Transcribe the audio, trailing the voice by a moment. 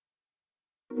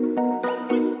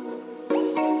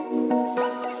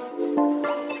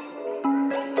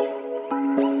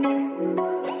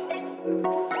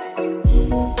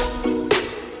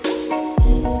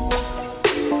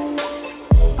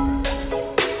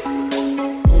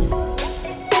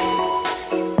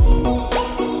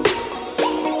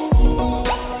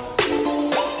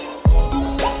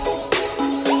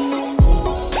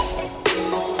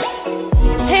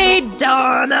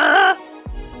Donna!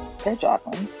 Hey,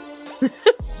 Jacqueline.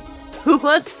 Who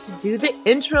wants to do the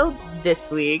intro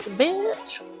this week,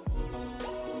 bitch?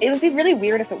 It would be really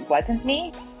weird if it wasn't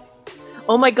me.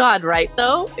 Oh my god, right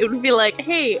though? It would be like,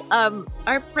 hey,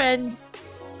 our friend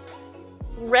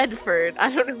Redford.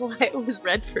 I don't know why it was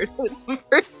Redford. It was the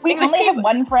first we only have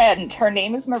one friend. Her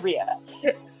name is Maria.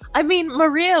 I mean,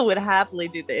 Maria would happily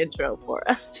do the intro for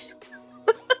us.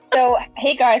 So,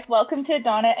 hey guys, welcome to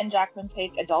Donna and Jacqueline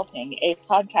Take Adulting, a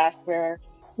podcast where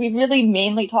we really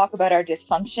mainly talk about our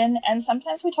dysfunction, and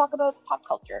sometimes we talk about pop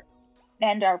culture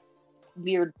and our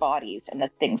weird bodies and the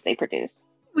things they produce.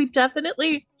 We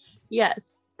definitely,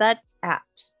 yes, that's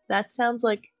apt. That sounds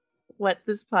like what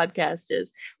this podcast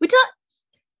is. I feel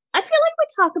like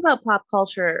we talk about pop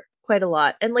culture quite a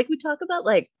lot, and like we talk about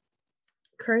like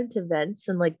current events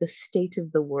and like the state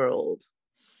of the world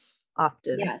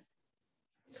often. Yes.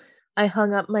 I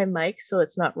hung up my mic so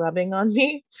it's not rubbing on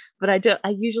me, but I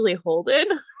usually hold it.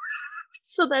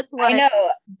 So that's why I know.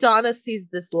 Donna sees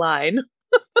this line.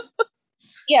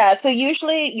 Yeah, so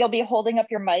usually you'll be holding up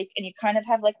your mic and you kind of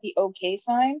have like the okay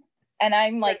sign. And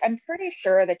I'm like, I'm pretty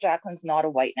sure that Jacqueline's not a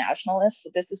white nationalist, so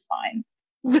this is fine.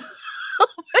 Oh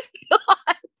my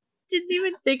god. Didn't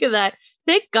even think of that.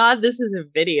 Thank God this is a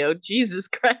video. Jesus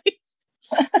Christ.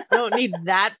 I don't need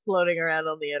that floating around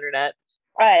on the internet.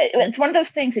 It's one of those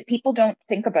things that people don't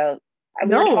think about. We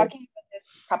were talking about this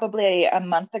probably a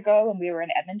month ago when we were in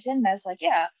Edmonton, and I was like,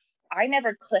 yeah, I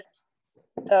never clicked.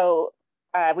 So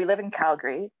we live in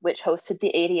Calgary, which hosted the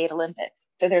 88 Olympics.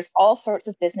 So there's all sorts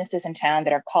of businesses in town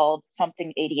that are called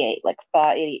something 88, like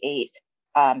Fa 88.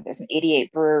 There's an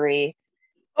 88 brewery.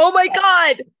 Oh my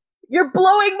God, you're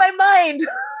blowing my mind.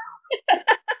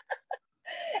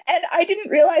 And I didn't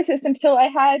realize this until I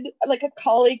had like a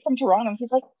colleague from Toronto.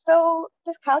 He's like, so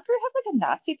does Calgary have like a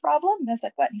Nazi problem? And I was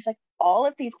like, what? And he's like, all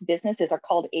of these businesses are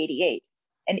called 88.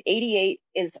 And 88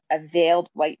 is a veiled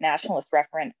white nationalist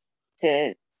reference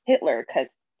to Hitler because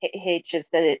H is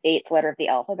the 8th letter of the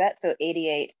alphabet. So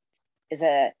 88 is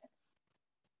a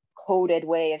coded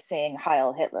way of saying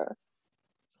Heil Hitler.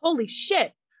 Holy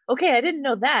shit. Okay, I didn't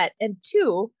know that. And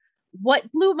two,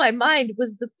 what blew my mind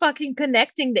was the fucking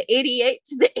connecting the 88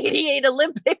 to the 88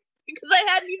 Olympics because I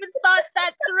hadn't even thought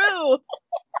that through.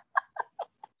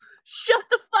 Shut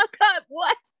the fuck up.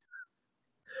 What?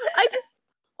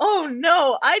 Oh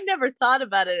no, I never thought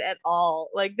about it at all.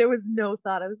 Like there was no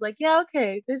thought. I was like, yeah,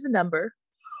 okay, there's a number.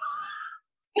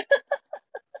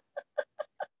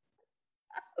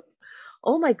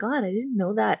 Oh my God, I didn't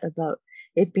know that about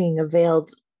it being a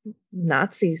veiled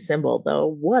Nazi symbol though.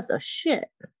 What the shit?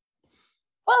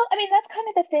 Well, I mean, that's kind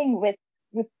of the thing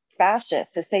with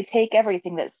fascists is they take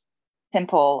everything that's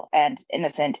simple and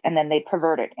innocent and then they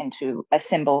pervert it into a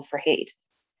symbol for hate.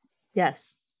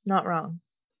 Yes, not wrong.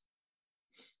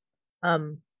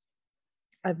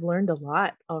 I've learned a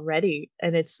lot already,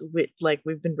 and it's like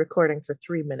we've been recording for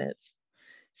 3 minutes.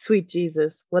 Sweet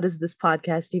Jesus, what is this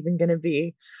podcast even gonna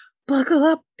be? Buckle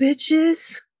up,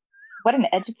 bitches. What an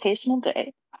educational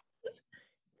day.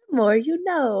 The more you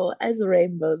know, as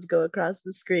rainbows go across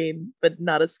the screen, but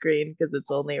not a screen because it's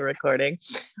only a recording.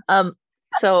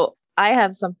 So I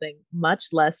have something much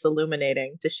less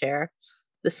illuminating to share.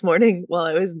 This morning while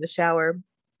I was in the shower,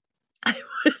 I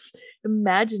was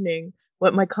imagining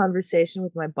what my conversation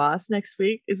with my boss next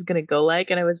week is going to go like.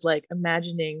 And I was like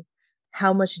imagining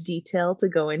how much detail to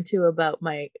go into about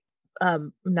my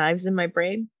knives in my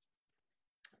brain.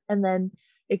 And then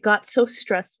it got so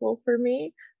stressful for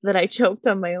me that I choked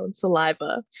on my own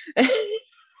saliva.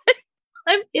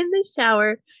 I'm in the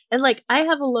shower and like I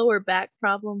have a lower back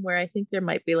problem where I think there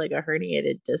might be like a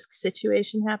herniated disc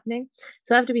situation happening.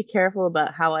 So I have to be careful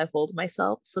about how I hold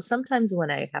myself. So sometimes when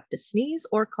I have to sneeze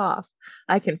or cough,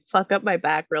 I can fuck up my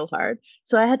back real hard.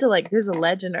 So I had to like, there's a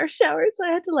ledge in our shower. So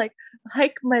I had to like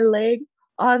hike my leg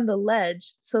on the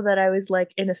ledge so that I was like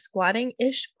in a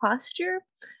squatting-ish posture.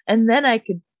 And then I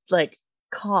could like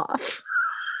cough.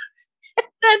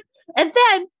 and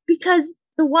then because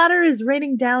the water is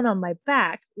raining down on my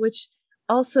back, which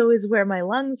also is where my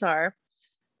lungs are,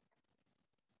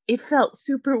 it felt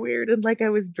super weird and like I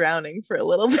was drowning for a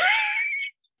little bit.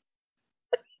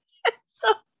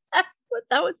 So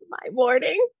that was my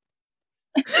morning.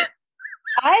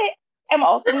 I I'm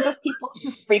also one of those people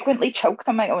who frequently chokes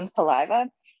on my own saliva.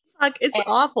 Fuck, it's And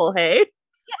awful, hey?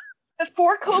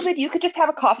 before COVID, you could just have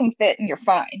a coughing fit and you're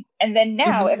fine. And then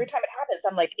now, Mhm. every time it happens,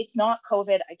 I'm like, it's not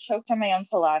COVID. I choked on my own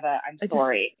saliva. I'm I just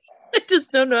sorry. I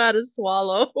just don't know how to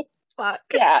swallow. Fuck.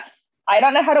 Yeah, I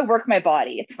don't know how to work my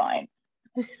body. It's fine.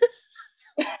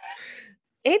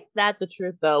 Ain't that the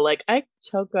truth though? Like I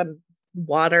choke on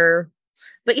water.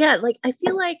 But yeah, like I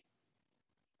feel like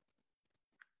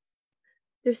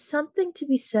there's something to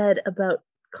be said about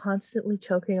constantly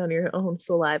choking on your own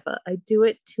saliva. I do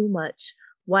it too much.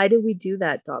 Why do we do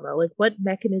that, Donna? Like what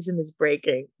mechanism is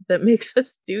breaking that makes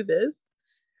us do this?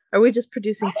 Are we just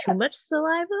producing too much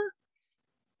saliva?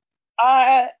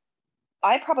 Uh,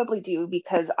 I probably do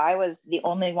because I was the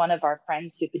only one of our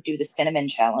friends who could do the cinnamon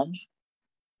challenge.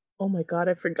 Oh my god,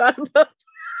 I forgot about.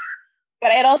 But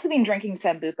I had also been drinking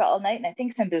Sambuca all night, and I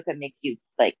think Sambuca makes you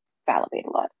like salivate a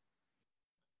lot.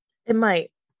 It might.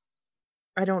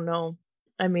 I don't know.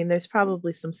 I mean, there's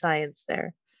probably some science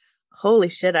there. Holy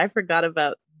shit, I forgot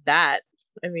about that.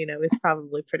 I mean, I was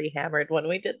probably pretty hammered when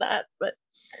we did that, but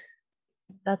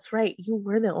that's right. You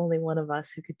were the only one of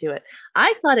us who could do it.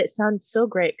 I thought it sounded so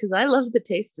great because I love the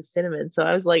taste of cinnamon. So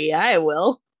I was like, yeah, I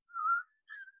will.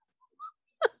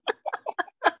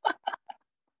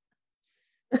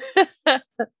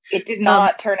 It did um,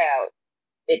 not turn out.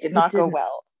 It did it not go didn't.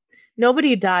 well.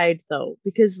 Nobody died though,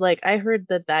 because like I heard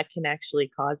that that can actually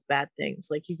cause bad things.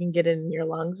 Like you can get it in your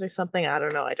lungs or something. I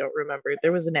don't know. I don't remember.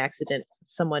 There was an accident,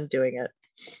 someone doing it.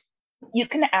 You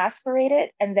can aspirate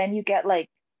it, and then you get like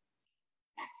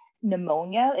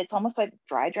pneumonia. It's almost like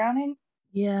dry drowning.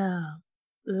 Yeah.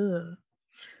 Ugh.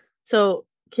 So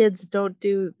kids don't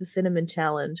do the cinnamon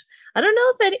challenge. I don't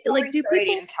know if any like Probably do start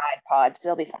eating people Tide Pods.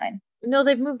 They'll be fine. no,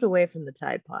 they've moved away from the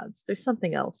Tide Pods. There's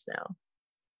something else now.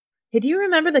 Hey, do you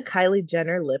remember the Kylie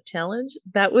Jenner lip challenge?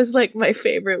 That was like my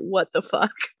favorite what the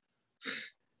fuck.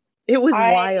 It was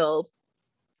I wild.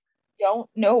 don't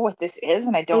know what this is,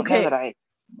 and I don't know that Okay. I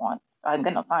want. I'm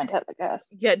gonna find out, I guess.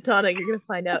 Yeah, Donna, you're gonna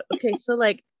find out. Okay, so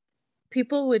like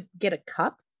people would get a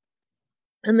cup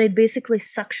and they'd basically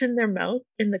suction their mouth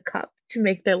in the cup to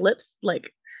make their lips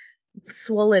like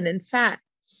swollen and fat.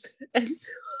 And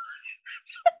so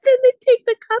then they'd take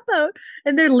the cup out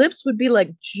and their lips would be like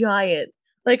giant.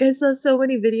 Like I saw so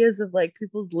many videos of like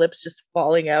people's lips just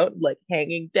falling out, like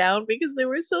hanging down because they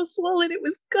were so swollen. It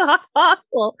was god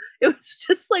awful. It was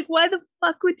just like, why the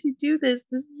fuck would you do this?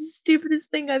 This is the stupidest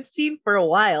thing I've seen for a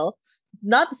while.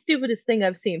 Not the stupidest thing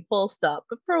I've seen, full stop.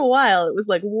 But for a while, it was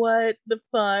like, what the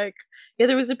fuck? Yeah,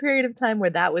 there was a period of time where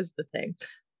that was the thing.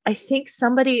 I think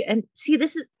somebody, and see,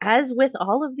 this is as with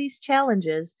all of these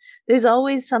challenges, there's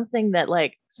always something that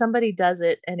like somebody does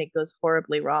it and it goes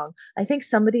horribly wrong. I think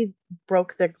somebody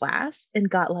broke their glass and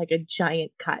got like a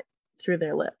giant cut through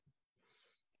their lip.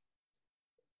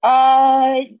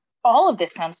 Uh, all of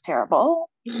this sounds terrible.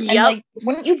 And Yep. like,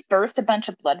 wouldn't you burst a bunch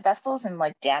of blood vessels and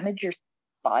like damage your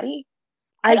body?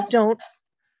 I I don't don't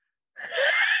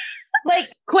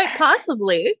like. quite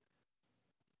possibly.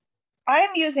 I'm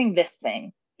using this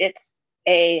thing. It's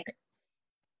a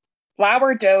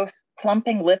flower dose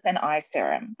plumping lip and eye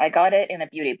serum. I got it in a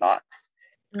beauty box.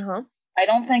 Uh-huh. I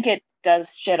don't think it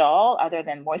does shit all other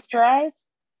than moisturize,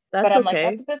 but That's I'm like, okay.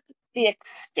 that's about the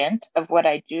extent of what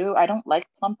I do. I don't like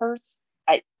plumpers.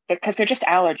 Because they're just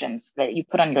allergens that you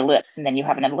put on your lips and then you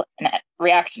have an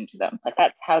reaction to them. Like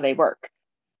that's how they work.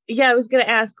 Yeah, I was gonna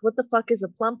ask, what the fuck is a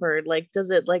plumper? Like, does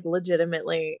it like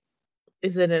legitimately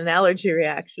is it an allergy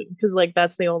reaction? Because like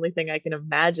that's the only thing I can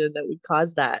imagine that would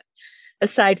cause that,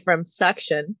 aside from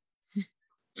suction.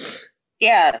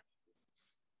 Yeah.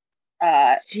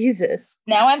 Jesus.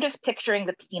 Now I'm just picturing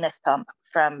the penis pump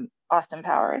from Austin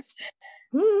Powers.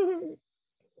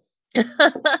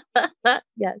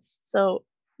 Yes, so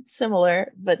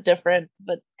similar but different,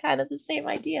 but kind of the same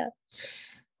idea.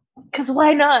 Because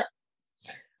why not?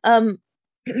 Um,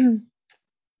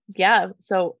 yeah.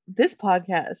 So this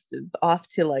podcast is off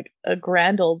to like a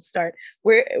grand old start.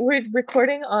 We're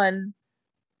recording on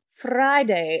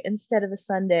Friday instead of a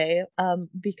Sunday,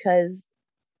 because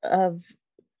of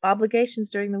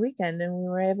obligations during the weekend, and we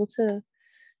were able to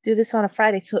do this on a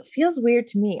Friday. So it feels weird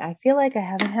to me. I feel like I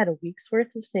haven't had a week's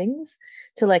worth of things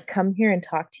to like come here and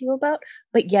talk to you about,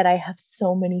 but yet I have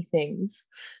so many things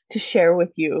to share with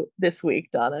you this week,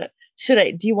 Donna.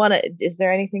 Do you want to, is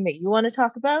there anything that you want to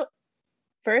talk about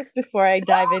first before I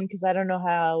dive in? Because I don't know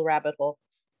how I'll rabbit hole.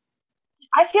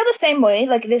 I feel the same way.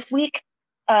 Like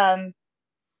um,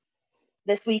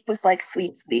 this week was like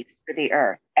sweeps week for the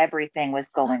earth. Everything was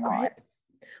Oh, going on. great.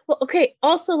 Well, okay.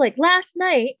 Also, like last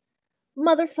night,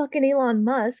 motherfucking Elon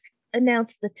Musk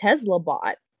announced the Tesla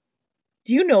bot.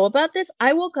 Do you know about this?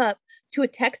 I woke up to a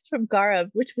text from Gaurav,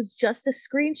 which was just a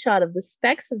screenshot of the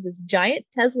specs of this giant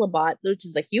Tesla bot, which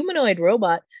is a humanoid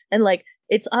robot. And like,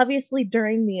 it's obviously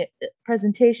during the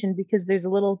presentation because there's a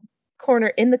little corner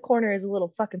in the corner is a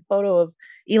little fucking photo of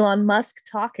Elon Musk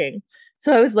talking.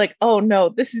 So I was like, oh no,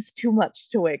 this is too much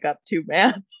to wake up to,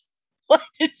 man. Why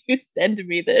did you send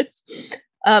me this?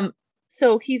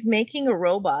 So he's making a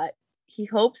robot. He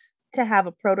hopes to have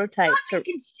a prototype. Shit.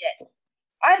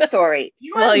 I'm sorry.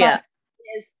 Elon Musk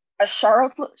is a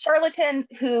charlatan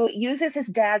who uses his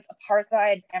dad's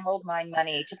apartheid emerald mine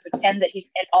money to pretend that he's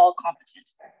at all competent.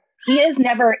 He has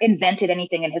never invented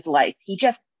anything in his life. He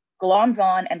just gloms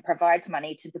on and provides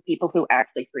money to the people who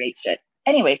actually create shit.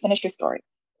 Anyway, finish your story.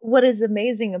 What is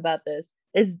amazing about this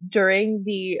is during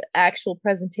the actual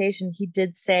presentation, he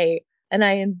did say, and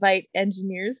I invite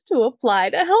engineers to apply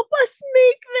to help us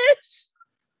make this.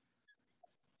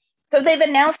 So they've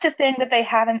announced a thing that they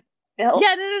haven't built.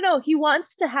 Yeah, no. He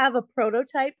wants to have a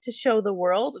prototype to show the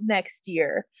world next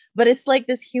year. But it's like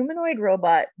this humanoid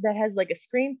robot that has like a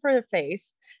screen for the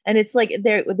face. And it's like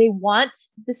they want,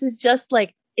 this is just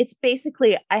like, it's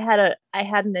basically I had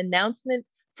an announcement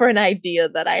for an idea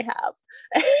that I have.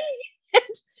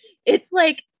 And it's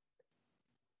like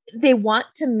they want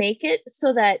to make it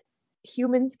so that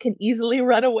humans can easily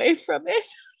run away from it.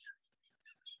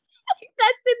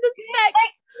 That's in the spec.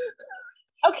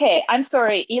 Okay, I'm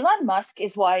sorry. Elon Musk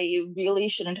is why you really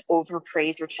shouldn't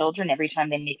overpraise your children every time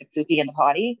they make a poopy in the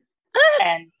potty.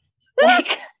 And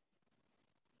like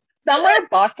somewhere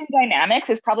Boston Dynamics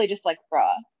is probably just like,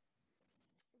 bruh.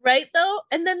 Right though?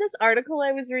 And then this article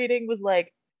I was reading was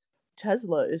like,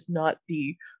 Tesla is not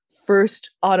the first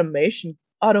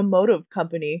automotive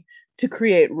company to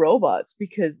create robots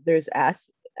because there's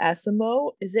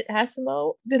Asimo. Is it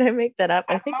Asimo? Did I make that up?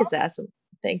 Asimo? I think it's Asimo.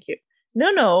 Thank you.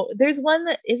 No. There's one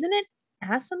that isn't it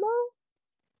Asimo?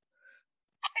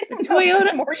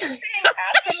 Toyota. The more you're saying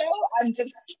Asimo, I'm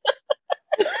just.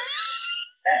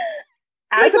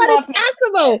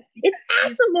 Asimo. It's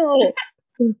Asimo.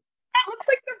 That looks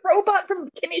like the robot from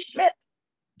Kimmy Schmidt.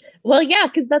 Well, yeah,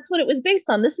 because that's what it was based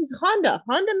on. This is Honda.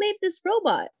 Honda made this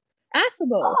robot.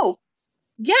 Asimo. Oh.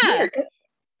 Yeah. Weird.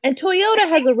 And Toyota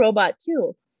has a robot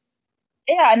too.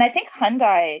 Yeah, and I think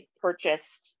Hyundai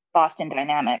purchased Boston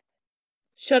Dynamics.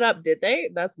 Shut up, did they?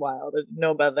 That's wild. I didn't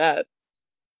know about that.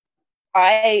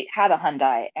 I have a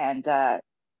Hyundai, and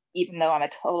even though I'm a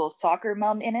total soccer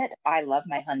mom in it, I love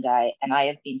my Hyundai, and I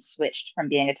have been switched from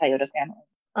being a Toyota family.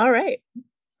 All right.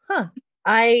 Huh.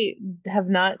 I have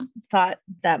not thought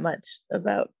that much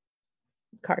about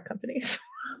car companies.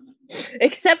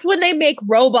 Except when they make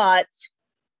robots.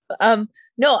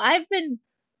 No, I've been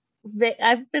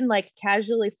like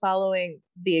casually following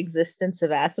the existence of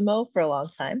Asimo for a long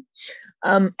time.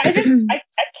 I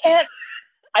can't.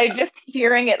 I'm just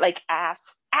hearing it like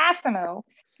Asimo.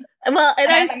 Well,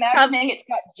 and I'm imagining it's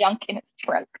got junk in its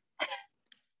trunk.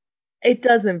 It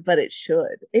doesn't, but it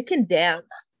should. It can dance.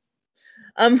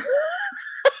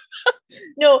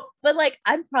 No, but like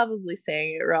I'm probably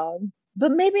saying it wrong,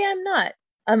 but maybe I'm not.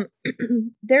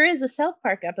 There is a South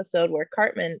Park episode where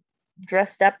Cartman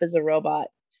dressed up as a robot,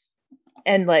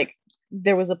 and like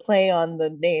there was a play on the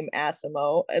name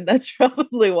Asimo, and that's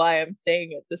probably why I'm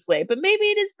saying it this way. But maybe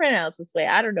it is pronounced this way.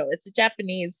 I don't know. It's a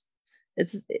Japanese.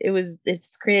 It's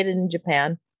created in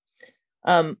Japan.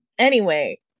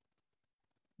 Anyway,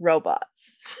 robots.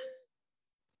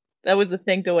 That was the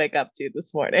thing to wake up to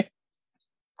this morning.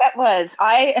 That was.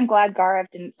 I am glad Gaurav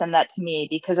didn't send that to me,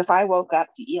 because if I woke up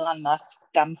to Elon Musk's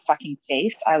dumb fucking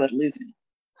face, I would lose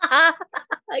it.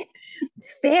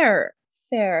 Fair.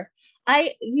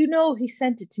 He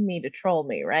sent it to me to troll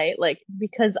me, right? Like,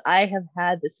 because I have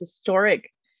had this historic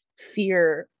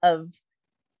fear of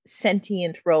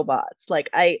sentient robots. Like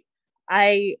I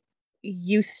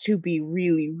used to be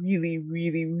really, really,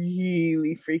 really,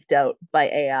 really freaked out by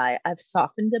AI. I've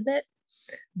softened a bit,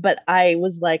 but I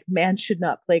was like, man should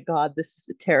not play God. This is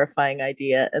a terrifying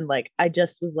idea. And like, I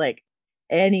just was like,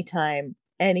 anytime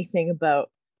anything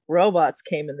about robots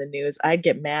came in the news, I'd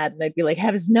get mad and I'd be like,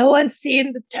 has no one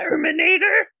seen the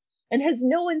Terminator? And has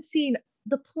no one seen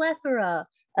the plethora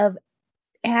of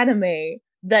anime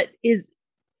that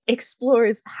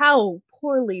explores how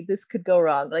poorly this could go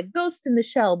wrong? Like Ghost in the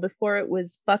Shell, before it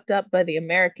was fucked up by the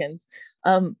Americans,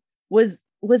 was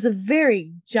a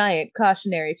very giant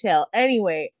cautionary tale.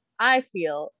 Anyway, I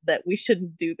feel that we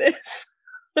shouldn't do this.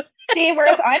 See,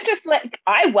 whereas I'm just like,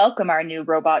 I welcome our new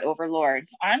robot overlords.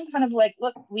 I'm kind of like,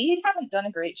 look, we haven't done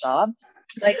a great job.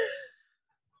 Like,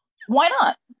 why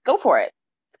not? Go for it.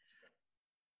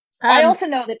 I also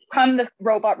know that come the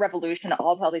robot revolution,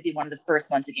 I'll probably be one of the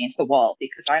first ones against the wall,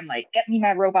 because I'm like, get me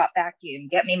my robot vacuum,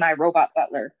 get me my robot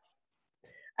butler.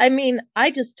 I mean,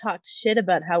 I just talked shit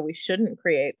about how we shouldn't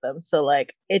create them. So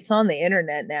like it's on the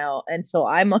internet now. And so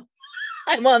I'm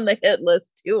on the hit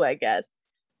list too, I guess.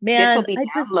 This will Man, be I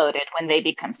just downloaded when they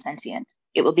become sentient.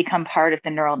 It will become part of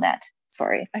the neural net.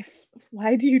 Sorry. I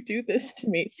why do you do this to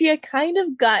me? See, I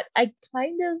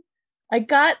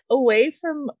got away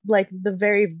from like the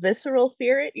very visceral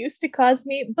fear it used to cause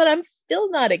me, but I'm still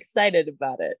not excited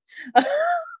about it.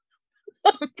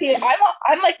 See,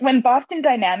 I'm like when Boston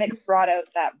Dynamics brought out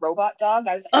that robot dog,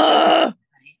 I was like so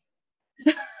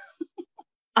uh,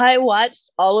 I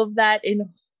watched all of that in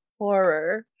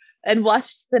horror and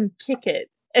watched them kick it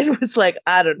and was like,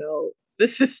 I don't know.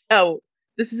 This is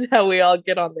how we all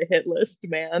get on the hit list,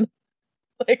 man.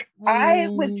 Like, I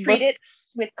would treat it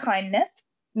with kindness.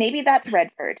 Maybe that's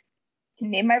Redford. I can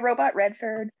name my robot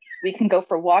Redford. We can go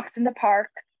for walks in the park.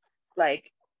 Like,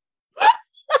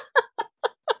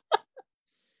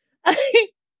 I,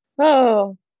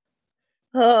 oh,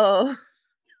 oh,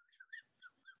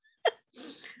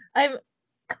 I'm,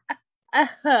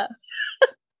 I'm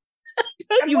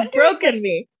you've wondering, broken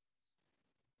me.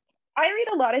 I read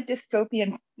a lot of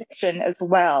dystopian fiction as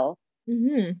well.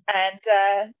 Mm-hmm. And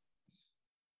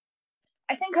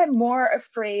I think I'm more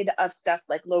afraid of stuff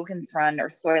like Logan's Run or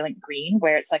Soylent Green,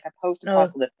 where it's like a post Oh,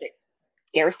 apocalyptic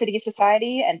scarcity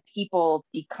society and people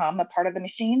become a part of the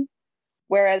machine.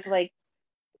 Whereas, like,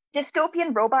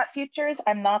 dystopian robot futures,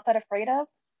 I'm not that afraid of.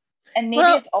 And maybe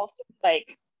well, it's also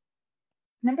like,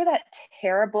 remember that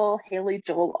terrible Haley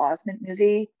Joel Osment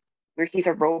movie where he's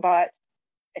a robot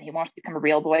and he wants to become a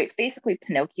real boy? It's basically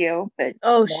Pinocchio, but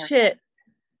oh more fun. shit.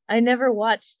 I never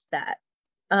watched that.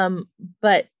 Um,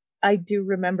 but I do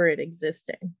remember it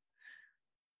existing.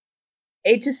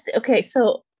 It just okay,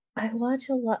 so I watched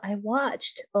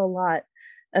a lot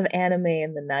of anime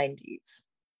in the 90s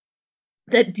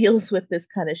that deals with this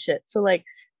kind of shit. So like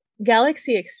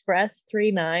Galaxy Express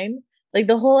 39, like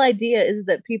the whole idea is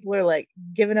that people are like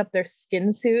giving up their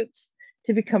skin suits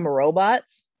to become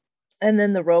robots. And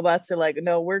then the robots are like,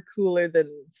 no, we're cooler than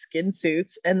skin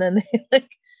suits. And then they like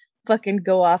fucking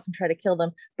go off and try to kill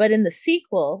them. But in the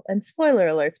sequel, and spoiler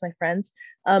alerts, my friends,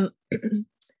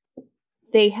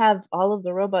 they have all of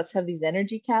the robots have these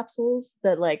energy capsules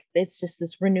that like it's just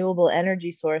this renewable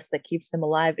energy source that keeps them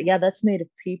alive. Yeah, that's made of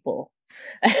people.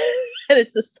 And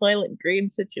it's a Soylent Green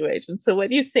situation. So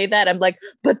when you say that, I'm like,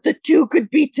 but the two could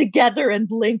be together and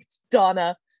linked,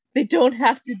 Donna. They don't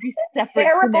have to be separate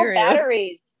Terrible scenarios.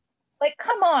 batteries. Like,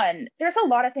 come on. There's a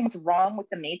lot of things wrong with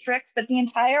the Matrix, but the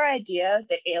entire idea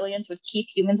that aliens would keep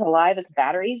humans alive as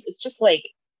batteries, it's just like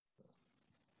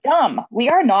dumb. We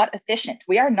are not efficient.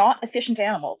 We are not efficient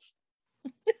animals.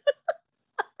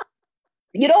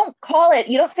 You don't call it,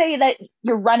 you don't say that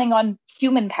you're running on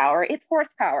human power. It's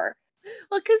horsepower.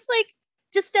 Well, because like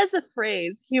just as a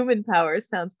phrase, human power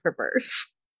sounds perverse.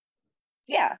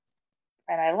 Yeah.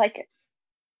 And I like it.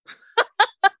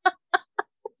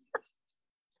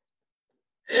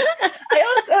 I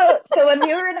also, so when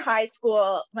we were in high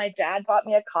school, my dad bought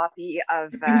me a copy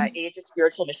of Age of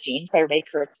Spiritual Machines by Ray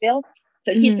Kurzweil.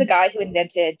 So he's the Mhm. guy who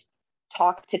invented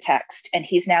talk to text, and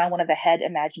he's now one of the head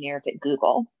Imagineers at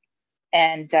Google.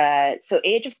 And so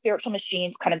Age of Spiritual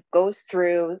Machines kind of goes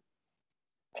through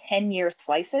 10-year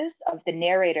slices of the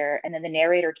narrator, and then the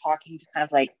narrator talking to kind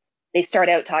of like, they start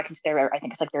out talking to their, I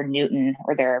think it's like their Newton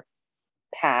or their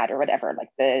pad or whatever, like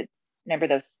remember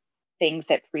those things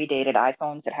that predated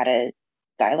iPhones that had a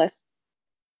stylus?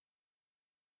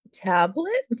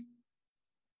 Tablet?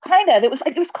 Kind of. It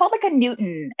was called like a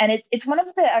Newton, and it's one of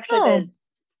the actually Oh, the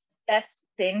best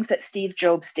things that Steve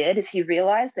Jobs did is he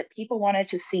realized that people wanted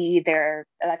to see their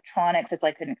electronics as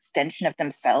like an extension of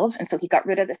themselves, and so he got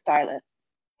rid of the stylus,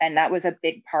 and that was a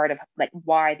big part of like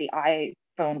why the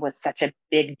iPhone was such a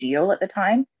big deal at the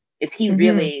time. Is he mm-hmm.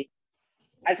 really,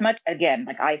 as much again,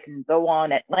 like I can go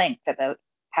on at length about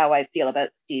how I feel about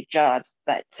Steve Jobs,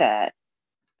 but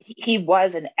he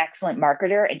was an excellent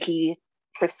marketer and he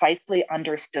precisely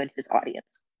understood his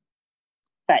audience.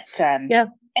 But Yeah.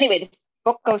 anyway, this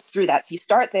book goes through that. So you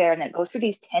start there and then it goes through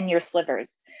these 10-year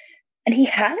slivers. And he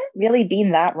hasn't really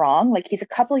been that wrong. Like he's a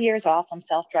couple years off on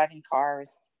self-driving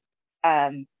cars.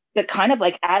 But kind of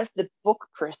like as the book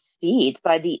proceeds,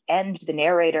 by the end, the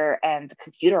narrator and the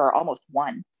computer are almost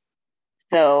one.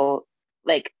 So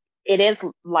like it is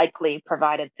likely,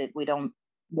 provided that we don't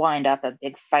wind up a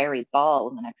big fiery ball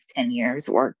in the next 10 years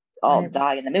or all I,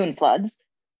 die in the moon floods.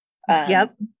 Um,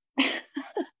 yep. I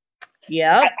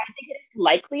Yep. think it is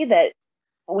likely that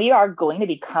we are going to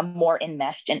become more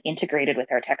enmeshed and integrated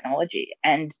with our technology.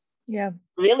 And Yeah.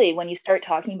 really, when you start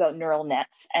talking about neural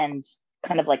nets and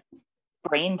kind of like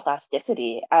brain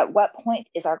plasticity, at what point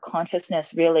is our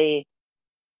consciousness really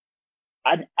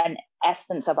an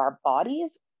essence of our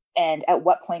bodies, and at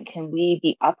what point can we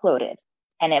be uploaded,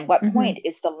 and at what point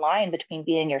is the line between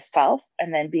being yourself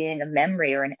and then being a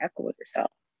memory or an echo of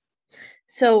yourself?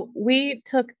 So we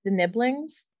took the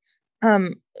Nibblings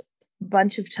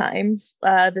bunch of times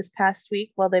this past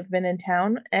week while they've been in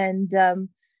town, and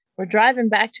we're driving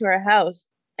back to our house,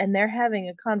 and they're having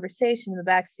a conversation in the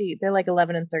back seat. They're like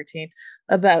 11 and 13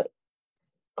 about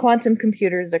quantum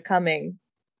computers are coming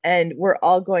and we're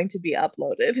all going to be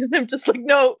uploaded. And I'm just like,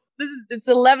 no, it's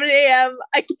 11 a.m.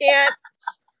 I can't.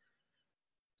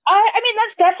 I mean,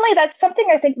 that's something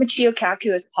I think Michio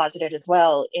Kaku has posited as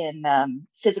well in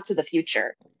Physics of the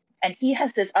Future. And he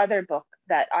has this other book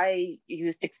that I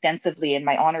used extensively in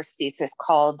my honors thesis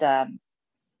called,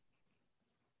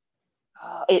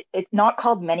 it's not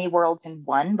called Many Worlds in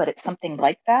One, but it's something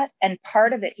like that. And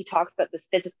part of it, he talks about this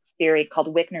physics theory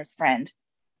called Wigner's friend.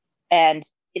 And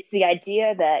it's the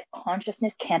idea that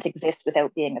consciousness can't exist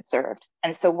without being observed.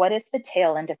 And so what is the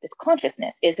tail end of this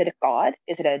consciousness? Is it a god?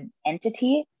 Is it an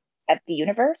entity at the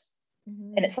universe?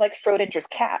 Mm-hmm. And it's like Schrodinger's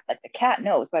cat. Like the cat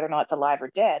knows whether or not it's alive or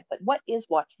dead, but what is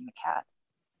watching the cat?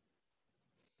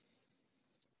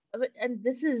 And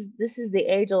this is the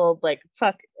age old, like,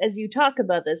 fuck, as you talk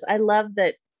about this, I love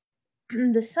that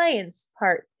the science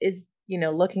part is,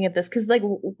 looking at this, because like,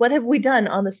 what have we done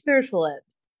on the spiritual end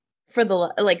for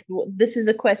the, like, this is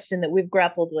a question that we've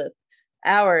grappled with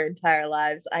our entire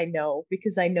lives. I know,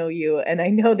 because I know you and I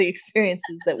know the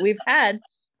experiences that we've had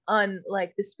on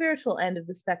like the spiritual end of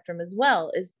the spectrum as well.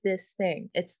 Is this thing,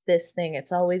 it's this thing,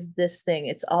 it's always this thing,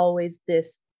 it's always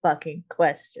this fucking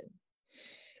question.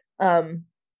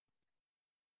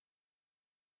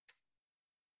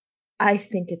 I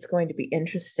think it's going to be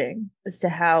interesting as to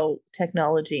how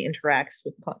technology interacts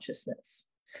with consciousness.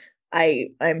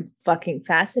 I'm fucking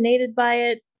fascinated by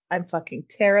it. I'm fucking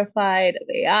terrified of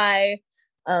AI.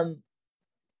 The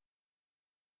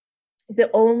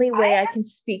only way I can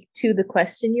speak to the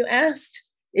question you asked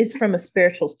is from a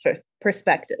spiritual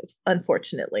perspective,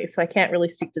 unfortunately. So I can't really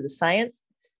speak to the science.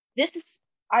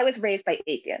 I was raised by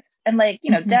atheists, and like,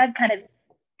 Dad kind of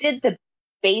did the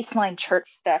baseline church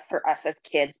stuff for us as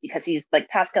kids, because he's like,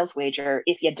 Pascal's wager,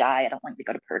 if you die, I don't want you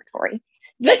to go to purgatory.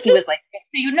 But he was like,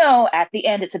 so at the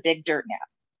end it's a big dirt nap.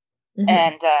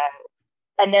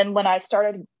 And then when I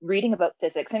started reading about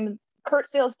physics, and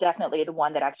Kurzweil's definitely the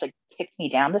one that actually kicked me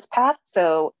down this path.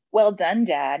 So well done,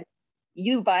 Dad.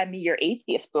 You buy me your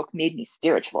atheist book made me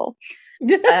spiritual.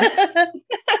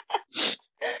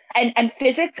 And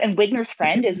physics and Wigner's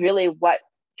friend is really what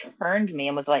turned me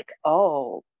and was like,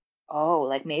 oh,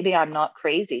 like maybe I'm not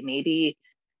crazy. Maybe,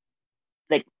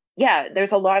 like, yeah,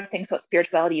 there's a lot of things about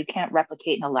spirituality you can't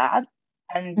replicate in a lab,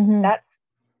 and that's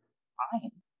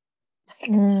fine.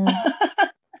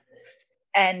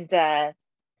 And I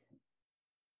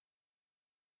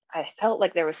felt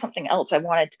like there was something else I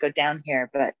wanted to go down here,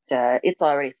 but it's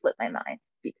already slipped my mind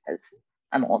because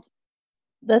I'm old.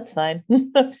 That's fine.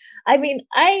 I mean,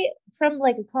 from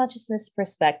like a consciousness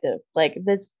perspective, like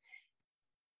this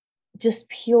just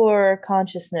pure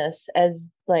consciousness, as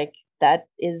like, that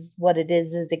is what it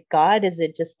is. Is it God? Is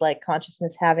it just like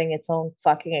consciousness having its own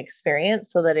fucking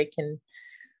experience so that it can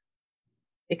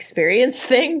experience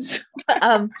things?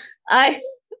 I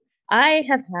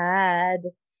have had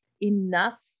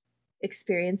enough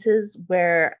experiences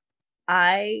where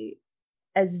I,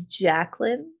 as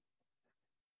Jacqueline,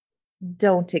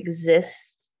 don't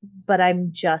exist, but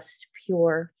I'm just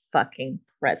pure fucking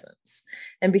presence.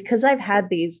 And because I've had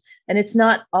these, and it's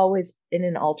not always in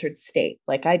an altered state,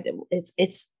 like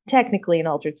it's technically an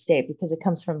altered state because it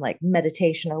comes from like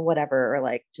meditation or whatever, or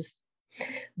like just,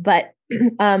 but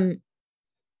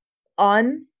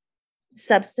on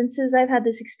substances I've had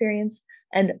this experience,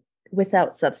 and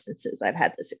without substances I've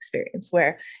had this experience,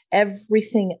 where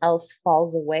everything else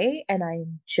falls away and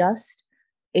I'm just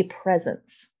a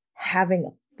presence having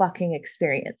a fucking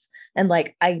experience. And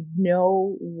like, I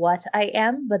know what I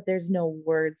am, but there's no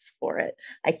words for it.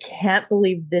 I can't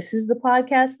believe this is the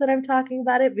podcast that I'm talking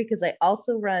about it, because I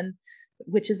also run,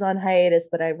 which is on hiatus,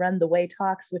 but I run The Way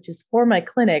Talks, which is for my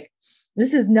clinic.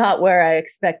 This is not where I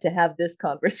expect to have this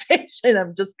conversation.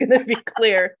 I'm just going to be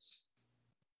clear,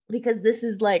 because this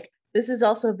is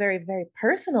also a very, very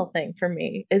personal thing for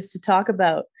me, is to talk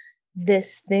about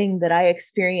this thing that I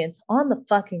experience on the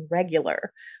fucking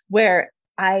regular, where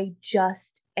I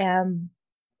just am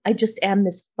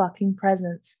this fucking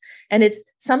presence. And it's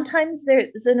sometimes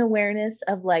there's an awareness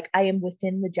of like, I am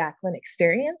within the Jacqueline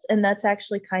experience. And that's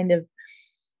actually kind of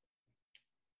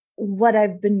what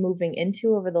I've been moving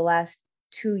into over the last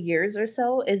 2 years or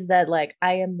so, is that like,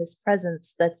 I am this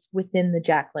presence that's within the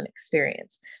Jacqueline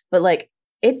experience. But like,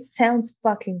 it sounds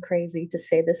fucking crazy to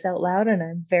say this out loud, and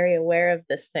I'm very aware of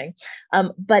this thing.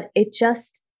 But it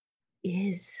just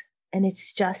is. And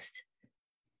it's just,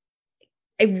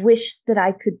 I wish that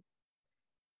I could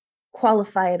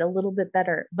qualify it a little bit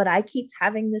better, but I keep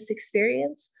having this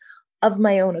experience of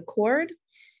my own accord.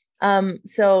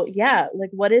 So yeah,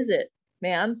 like, what is it,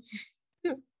 man?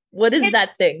 What is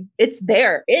that thing? It's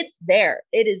there. It's there.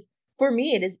 It is, for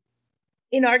me, it is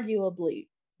inarguably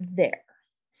there.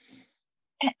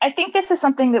 I think this is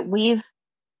something that we've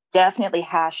definitely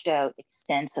hashed out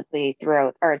extensively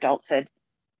throughout our adulthood.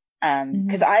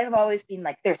 Because I've always been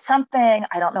like, there's something,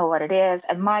 I don't know what it is.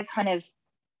 And my kind of,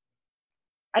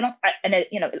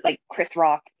 like Chris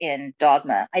Rock in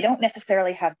Dogma, I don't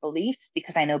necessarily have beliefs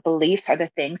because I know beliefs are the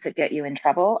things that get you in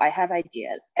trouble. I have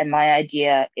ideas. And my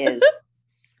idea is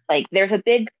like, there's a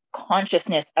big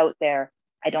consciousness out there.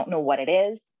 I don't know what it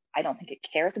is. I don't think it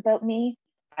cares about me.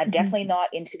 I'm definitely not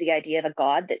into the idea of a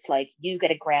God that's like, you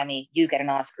get a Grammy, you get an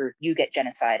Oscar, you get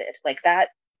genocided. Like that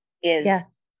is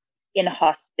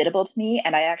inhospitable to me.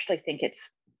 And I actually think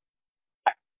it's,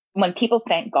 when people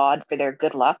thank God for their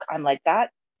good luck, I'm like,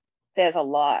 that says a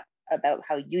lot about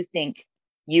how you think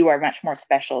you are much more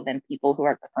special than people who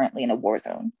are currently in a war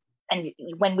zone. And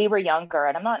when we were younger,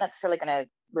 and I'm not necessarily going to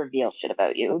reveal shit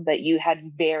about you, but you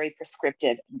had very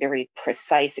prescriptive, very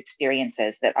precise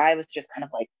experiences that I was just kind of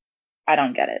like, I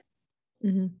don't get it.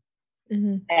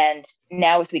 And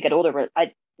now as we get older,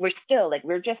 we're still like,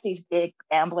 we're just these big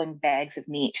ambling bags of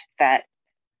meat that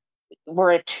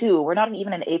we're a 2. We're not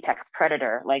even an apex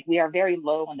predator. Like we are very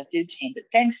low on the food chain, but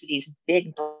thanks to these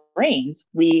big brains,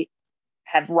 we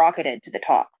have rocketed to the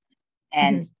top.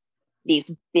 And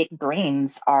these big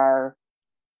brains are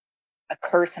a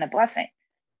curse and a blessing.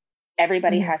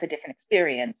 Everybody has a different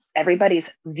experience.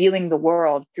 Everybody's viewing the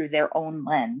world through their own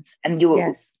lens. And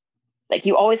you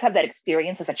always have that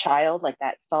experience as a child, like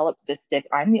that solipsistic,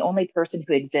 I'm the only person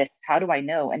who exists. How do I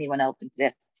know anyone else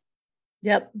exists?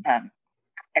 Yep.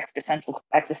 Existential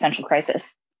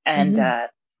crisis. And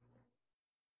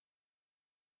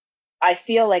I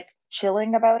feel like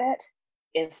chilling about it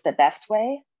is the best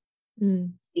way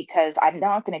because I'm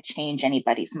not going to change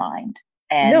anybody's mind.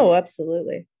 And no,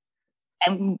 absolutely.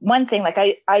 And one thing, like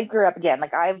I grew up again,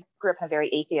 like I grew up in a very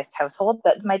atheist household,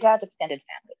 but my dad's extended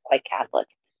family is quite Catholic.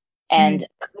 And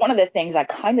one of the things I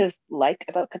kind of like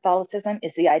about Catholicism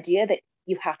is the idea that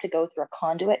you have to go through a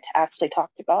conduit to actually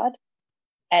talk to God.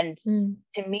 And to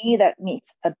me, that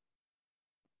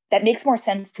makes more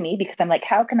sense to me because I'm like,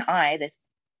 how can I, this,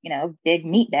 big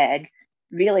meat bag,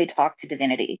 really talk to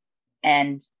divinity?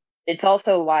 And it's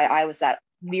also why I was that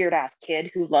weird ass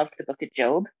kid who loved the Book of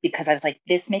Job, because I was like,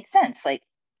 this makes sense. Like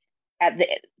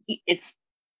it's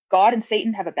God and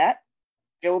Satan have a bet.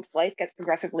 Job's life gets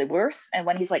progressively worse. And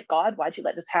when he's like, God, why'd you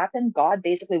let this happen? God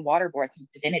basically waterboards his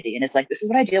divinity and is like, this is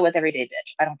what I deal with every day,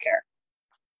 bitch. I don't care.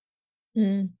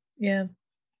 Yeah.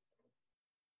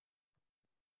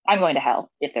 I'm going to hell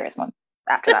if there is one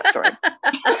after that story.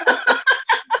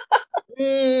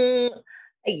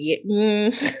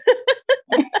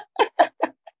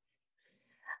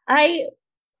 I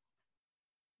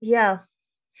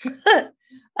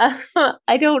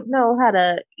don't know how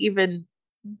to even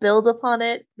build upon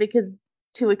it because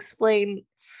to explain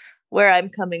where I'm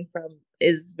coming from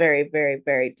is very, very,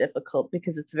 very difficult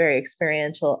because it's very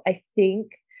experiential. I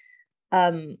think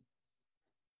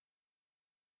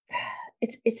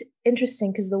it's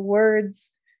interesting because the words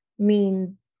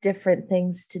mean different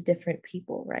things to different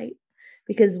people, right?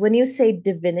 Because when you say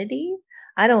divinity,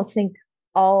 I don't think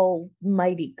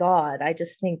almighty God. I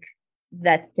just think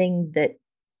that thing that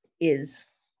is.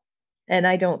 And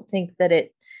I don't think that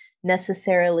it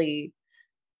necessarily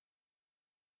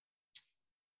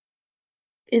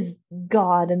is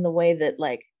God in the way that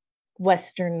like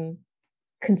Western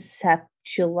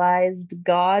conceptualized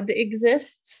God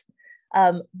exists.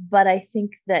 But I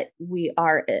think that we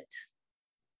are it.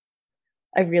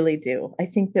 I really do. I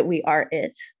think that we are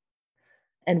it.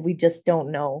 And we just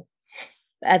don't know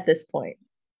at this point.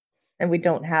 And we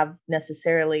don't have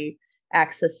necessarily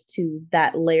access to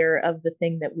that layer of the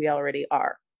thing that we already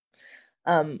are.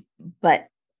 But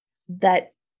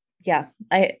that,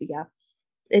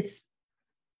 it's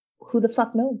who the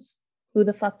fuck knows? Who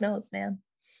the fuck knows, man?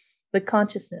 But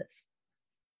consciousness.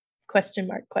 Question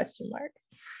mark, question mark.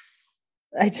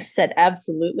 I just said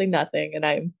absolutely nothing, and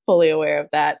I'm fully aware of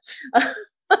that.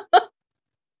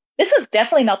 This was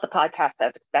definitely not the podcast I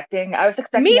was expecting. I was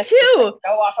expecting Me too.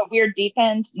 Go off a weird deep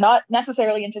end, not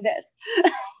necessarily into this.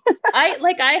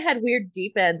 I had weird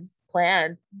deep ends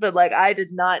planned, but like I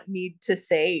did not need to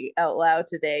say out loud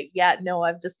today. Yeah, no,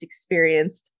 I've just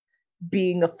experienced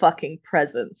being a fucking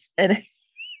presence, and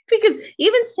Because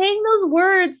even saying those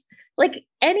words, like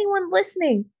anyone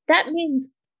listening, that means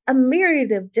a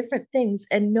myriad of different things,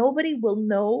 and nobody will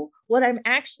know what I'm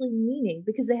actually meaning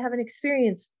because they haven't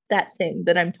experienced that thing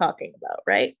that I'm talking about,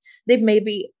 right? They've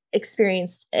maybe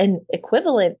experienced an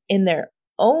equivalent in their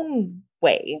own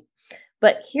way,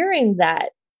 but hearing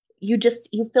that, you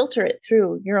filter it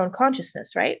through your own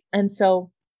consciousness, right? And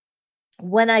so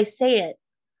when I say it,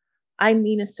 I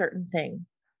mean a certain thing,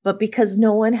 but because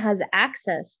no one has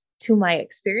access to my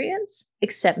experience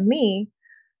except me,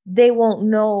 they won't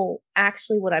know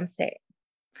actually what I'm saying.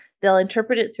 They'll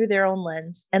interpret it through their own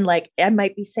lens. And like, I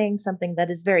might be saying something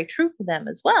that is very true for them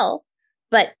as well,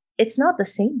 but it's not the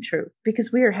same truth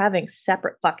because we are having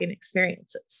separate fucking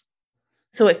experiences.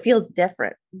 So it feels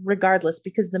different regardless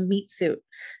because the meat suit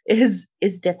is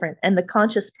different and the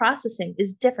conscious processing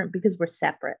is different because we're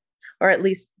separate, or at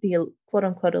least the quote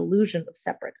unquote illusion of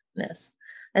separateness.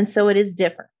 And so it is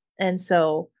different. And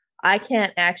so I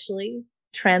can't actually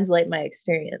translate my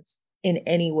experience in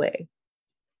any way.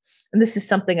 And this is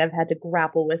something I've had to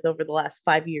grapple with over the last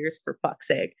 5 years, for fuck's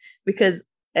sake, because,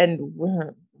 and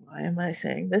why am I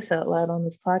saying this out loud on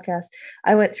this podcast?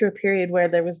 I went through a period where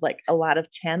there was like a lot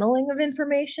of channeling of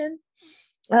information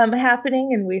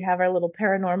happening, and we'd have our little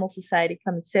paranormal society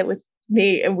come and sit with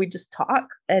me and we just talk,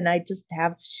 and I just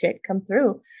have shit come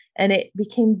through. And it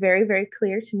became very, very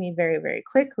clear to me very, very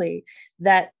quickly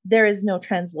that there is no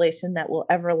translation that will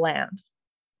ever land.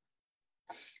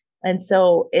 And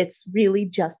so it's really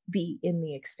just be in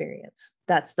the experience.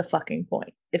 That's the fucking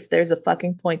point. If there's a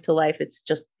fucking point to life, it's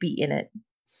just be in it,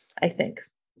 I think.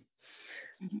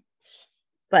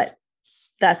 But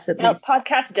that's at least.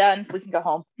 Podcast done. We can go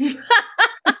home.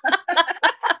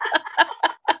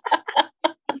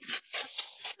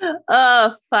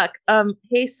 Oh, fuck.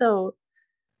 Hey, so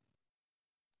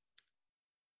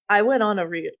I went on a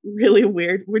really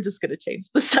weird, we're just going to change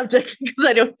the subject because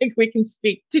I don't think we can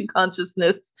speak to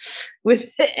consciousness with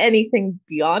anything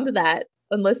beyond that,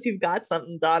 unless you've got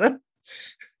something, Donna.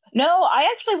 No, I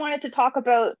actually wanted to talk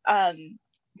about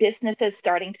businesses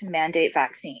starting to mandate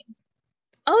vaccines.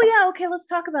 Oh, yeah. Okay, let's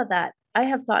talk about that. I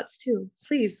have thoughts too.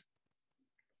 Please.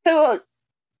 So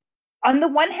on the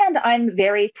one hand, I'm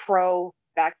very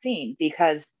pro-vaccine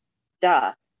because,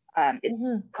 duh.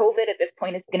 COVID at this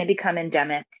point is going to become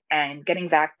endemic, and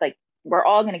getting like we're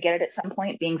all going to get it at some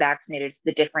point. Being vaccinated is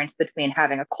the difference between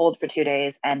having a cold for 2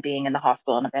 days and being in the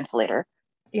hospital on a ventilator.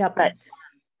 Yeah, but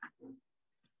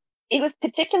it was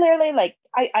particularly like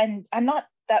I'm not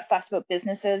that fussed about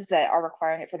businesses that are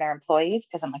requiring it for their employees,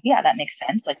 because I'm like, yeah, that makes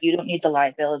sense. Like, you don't need the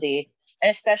liability,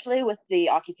 and especially with the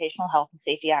Occupational Health and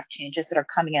Safety Act changes that are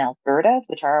coming in Alberta,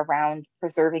 which are around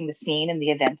preserving the scene in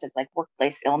the event of like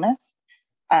workplace illness.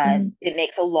 It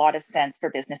makes a lot of sense for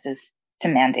businesses to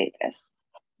mandate this.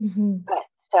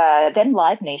 But then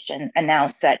Live Nation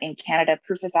announced that in Canada,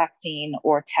 proof of vaccine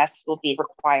or tests will be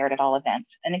required at all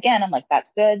events. And again, I'm like,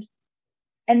 that's good.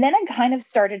 And then I kind of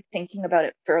started thinking about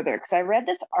it further, because I read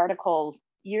this article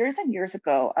years and years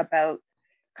ago about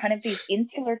kind of these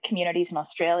insular communities in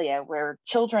Australia where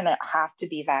children have to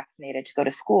be vaccinated to go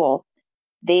to school.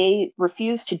 They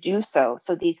refuse to do so.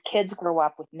 So these kids grow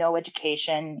up with no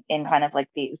education in kind of like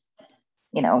these,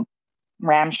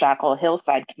 ramshackle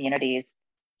hillside communities.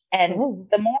 And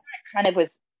the more I kind of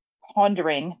was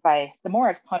pondering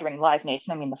Live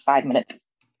Nation, I mean, the 5 minutes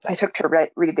I took to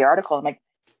read the article, I'm like,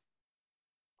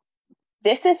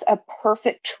 this is a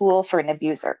perfect tool for an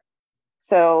abuser.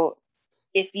 So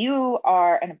if you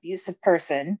are an abusive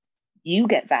person, you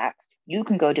get vaxxed. You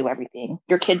can go do everything.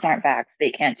 Your kids aren't vaxxed. They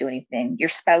can't do anything. Your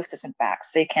spouse isn't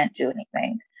vaxxed. They can't do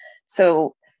anything.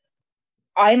 So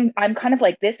I'm kind of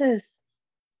like, this is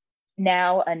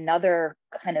now another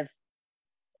kind of,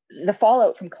 the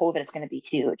fallout from COVID is going to be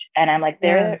huge. And I'm like,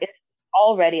 there is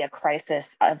already a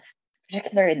crisis of,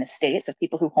 particularly in the States, of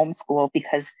people who homeschool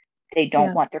because they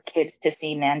don't want their kids to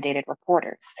see mandated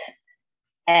reporters.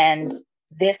 And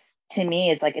this, to me,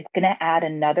 is like, it's going to add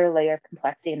another layer of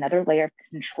complexity, another layer of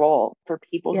control for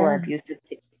people who are abusive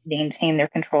to maintain their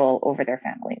control over their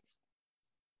families.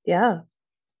 Yeah,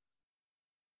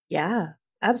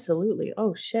 absolutely.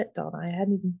 Oh shit, Donna, I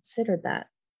hadn't even considered that.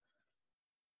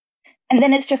 And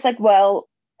then it's just like, well,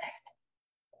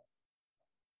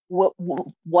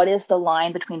 what is the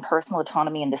line between personal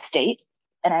autonomy and the state?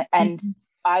 And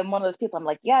I'm one of those people, I'm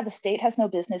like, yeah, the state has no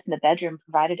business in the bedroom,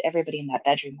 provided everybody in that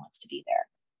bedroom wants to be there.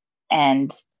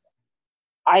 And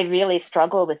I really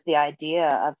struggle with the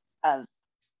idea of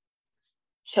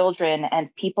children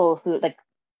and people who, like,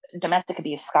 domestic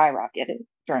abuse skyrocketed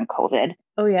during COVID.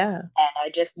 Oh, yeah. And I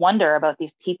just wonder about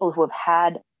these people who have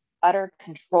had utter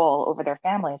control over their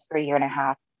families for a year and a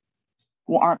half.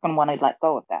 who aren't going to want to let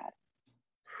go of that.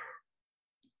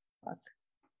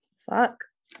 Fuck.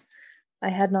 I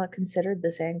had not considered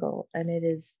this angle, and it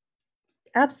is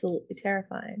absolutely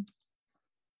terrifying.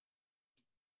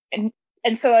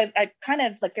 And so I kind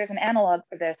of like, there's an analog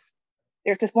for this.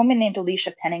 There's this woman named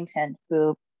Alicia Pennington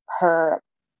who her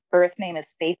birth name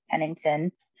is Faith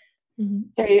Pennington.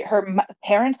 Mm-hmm. Her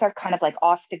parents are kind of like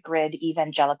off the grid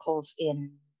evangelicals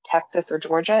in Texas or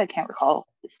Georgia. I can't recall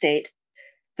the state.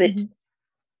 But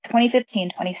 2015,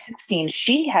 2016,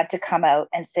 she had to come out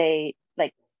and say,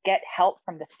 like, get help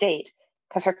from the state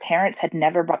because her parents had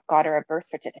never got her a birth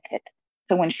certificate.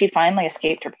 So when she finally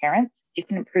escaped her parents, she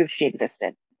couldn't prove she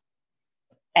existed.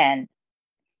 And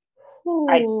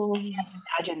I can't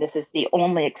imagine this is the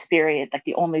only experience, like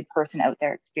the only person out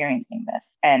there experiencing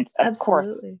this. And of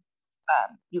course,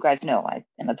 you guys know I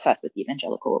am obsessed with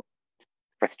evangelical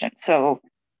Christians. So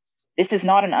this is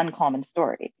not an uncommon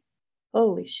story.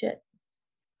 Holy shit.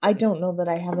 I don't know that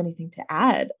I have anything to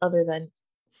add other than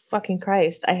fucking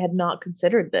Christ. I had not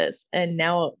considered this. And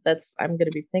now I'm going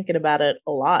to be thinking about it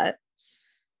a lot.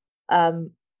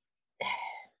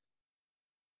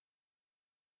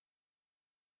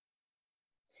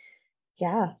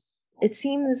 Yeah, it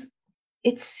seems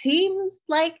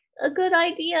like a good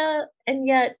idea, and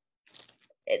yet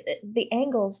the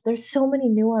angles, there's so many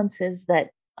nuances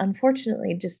that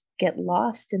unfortunately just get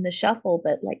lost in the shuffle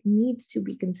that like needs to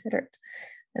be considered.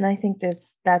 And I think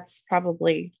that's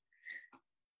probably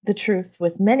the truth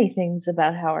with many things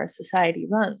about how our society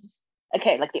runs.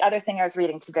 Okay, like the other thing I was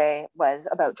reading today was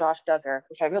about Josh Duggar,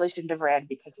 which I really shouldn't have read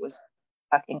because it was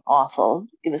fucking awful.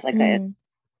 It was like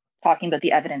talking about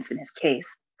the evidence in his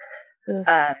case.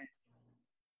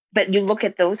 But you look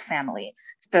at those families.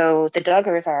 So the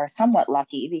Duggars are somewhat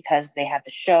lucky because they had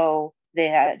the show.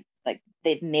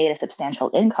 They've made a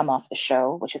substantial income off the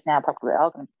show, which is now probably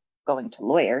all going to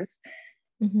lawyers.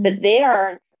 Mm-hmm. But they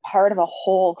are part of a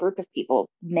whole group of people,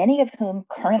 many of whom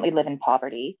currently live in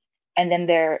poverty. And then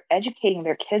they're educating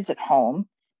their kids at home.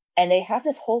 And they have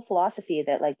this whole philosophy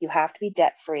that like you have to be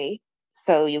debt free.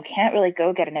 So you can't really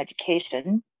go get an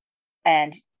education.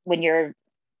 And when you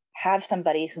have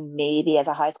somebody who maybe has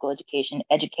a high school education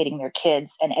educating their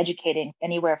kids and educating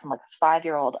anywhere from like a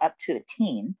 5-year-old up to a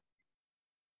teen,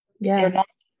 they're not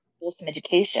wholesome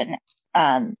education.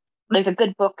 There's a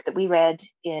good book that we read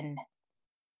in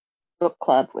book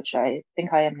club, which I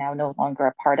think I am now no longer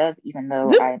a part of, even though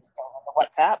I'm still on the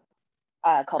WhatsApp,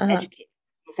 called Educate.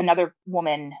 It's another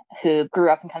woman who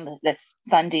grew up in kind of this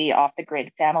Sunday off the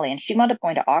grid family, and she wound up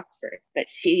going to Oxford, but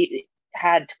she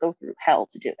had to go through hell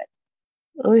to do it.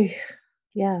 Oh,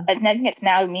 yeah. And I think it's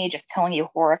now me just telling you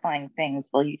horrifying things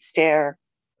while you stare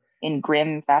in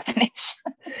grim fascination.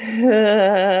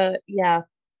 Yeah.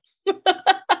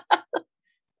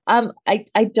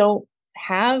 I don't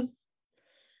have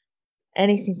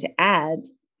anything to add.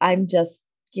 I'm just,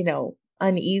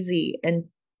 uneasy and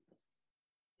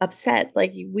upset.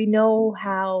 Like, we know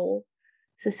how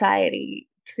society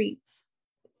treats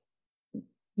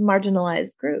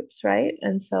marginalized groups, right?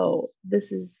 And so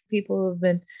this is people who have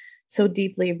been so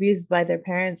deeply abused by their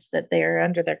parents that they are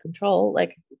under their control.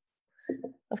 Like,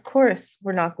 of course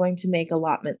we're not going to make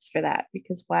allotments for that,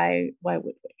 because why would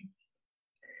we?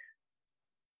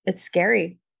 It's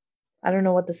scary. I don't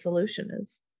know what the solution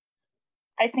is.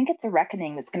 I think it's a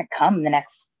reckoning that's going to come in the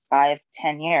next 5-10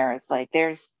 years. Like,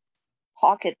 there's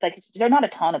pockets, like they're not a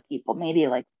ton of people, maybe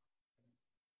like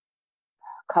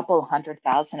a couple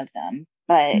 100,000 of them,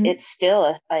 but it's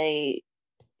still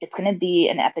it's going to be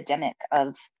an epidemic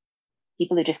of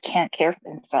people who just can't care for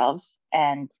themselves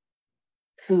and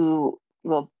who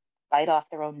will bite off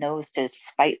their own nose to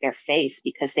spite their face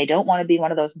because they don't want to be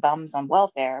one of those bums on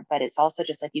welfare. But it's also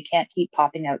just like, you can't keep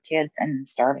popping out kids and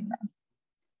starving them.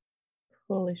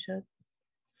 Holy shit.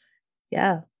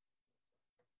 Yeah.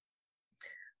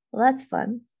 Well, that's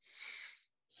fun.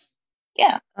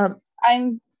 Yeah.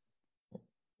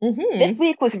 This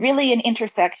week was really an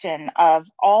intersection of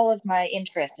all of my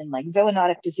interests in like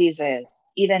zoonotic diseases,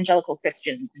 evangelical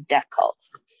Christians, and death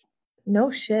cults.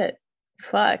 No shit.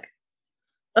 Fuck.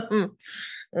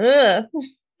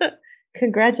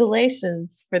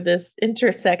 Congratulations for this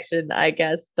intersection, I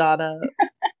guess, Donna.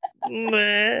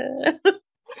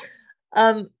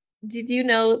 Did you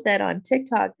know that on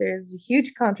TikTok there's a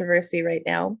huge controversy right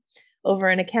now over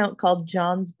an account called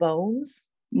John's Bones?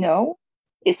 No.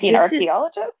 Is he an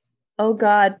archaeologist? Oh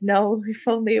God, no. If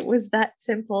only it was that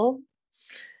simple.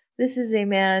 This is a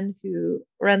man who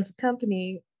runs a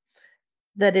company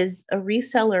that is a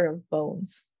reseller of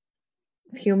bones,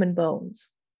 of human bones.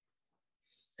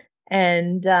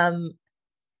 And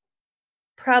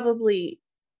probably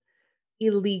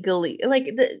illegally, like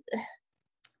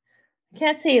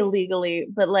can't say illegally,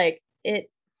 but like the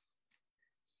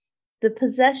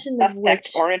possession of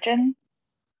Suspect which, origin.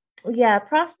 yeah,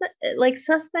 prospect, like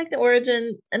suspect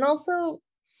origin, and also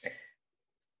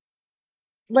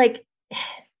like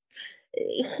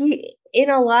he in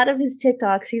a lot of his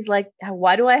TikToks, he's like,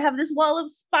 why do I have this wall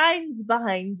of spines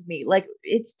behind me? Like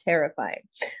it's terrifying.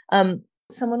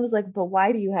 Someone was like, but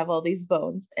why do you have all these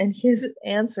bones? And his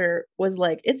answer was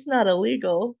like, it's not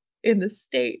illegal in the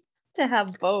States to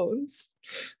have bones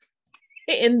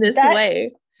in this That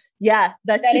way. Yeah,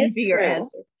 that that shouldn't is be your true.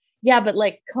 answer. Yeah, but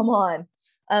like, come on.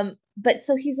 But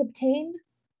so he's obtained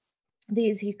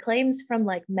these, he claims, from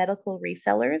like medical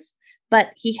resellers, but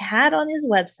he had on his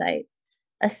website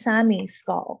a Sami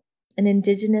skull, an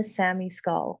indigenous Sami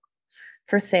skull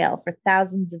for sale for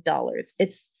thousands of dollars.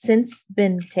 It's since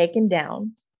been taken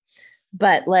down,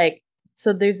 but like,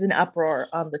 so there's an uproar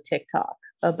on the TikTok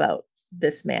about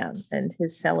this man and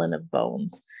his selling of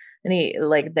bones, and he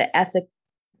like the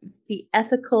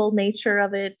ethical nature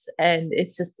of it, and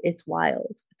it's just it's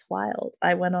wild. It's wild.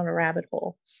 I went on a rabbit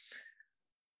hole.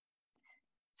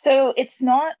 So it's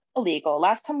not illegal.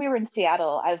 Last time we were in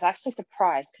Seattle, I was actually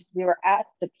surprised because we were at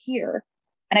the pier,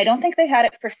 and I don't think they had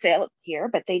it for sale at the pier,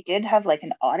 but they did have like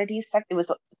an oddities section. It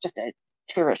was just a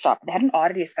tourist shop. They had an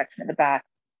oddities section at the back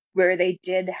where they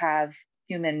did have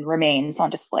human remains on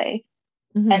display.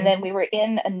 And Mm-hmm. then we were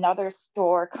in another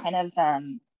store, kind of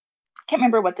can't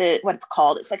remember what it's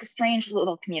called. It's like a strange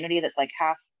little community that's like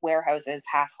half warehouses,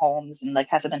 half homes, and like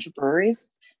has a bunch of breweries.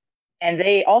 And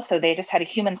they just had a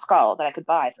human skull that I could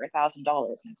buy for $1,000. And I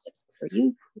was like, are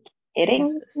you kidding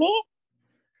Jesus. me?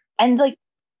 And like,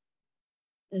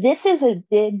 this is a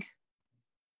big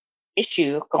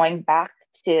issue going back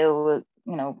to,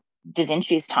 Da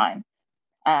Vinci's time.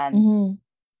 Um,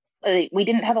 Mm-hmm. we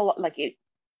didn't have a lot, like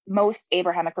most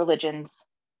Abrahamic religions,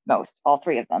 all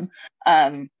three of them,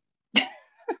 um,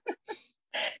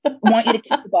 want you to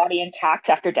keep the body intact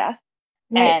after death.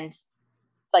 Right. And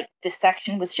like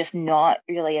dissection was just not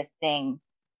really a thing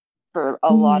for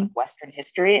a lot Mm-hmm. of Western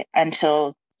history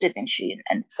until Da Vinci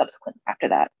and subsequent after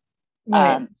that.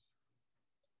 Right. Um,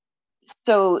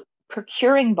 so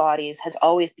procuring bodies has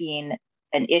always been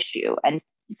an issue. And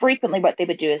frequently what they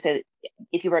would do is that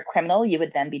if you were a criminal, you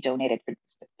would then be donated for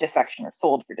dissection or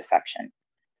sold for dissection.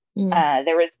 Mm.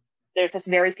 There's this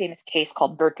very famous case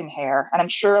called Birkenhair, and I'm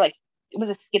sure like it was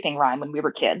a skipping rhyme when we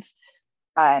were kids.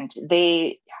 And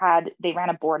they ran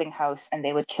a boarding house and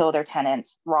they would kill their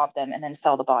tenants, rob them, and then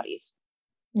sell the bodies.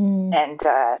 Mm. And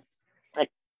like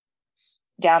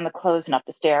down the close and up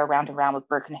the stair, round and round with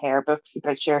Birkenhair, books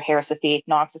about your hair's the thief,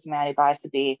 Knox is the man who buys the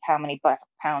beef. How many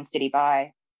pounds did he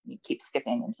buy? You keep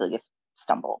skipping until you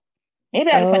stumble.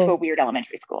 Maybe I just went to a Oh, weird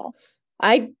elementary school.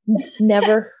 I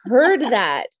never heard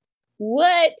that.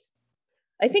 What?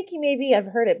 I think you maybe I've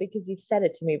heard it because you've said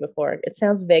it to me before. It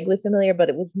sounds vaguely familiar, but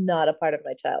it was not a part of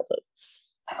my childhood.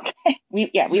 Okay,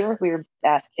 we were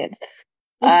ass kids.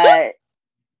 Uh,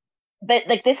 but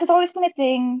like this has always been a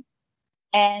thing,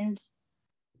 and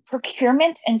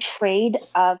procurement and trade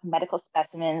of medical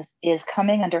specimens is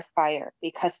coming under fire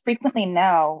because frequently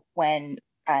now, when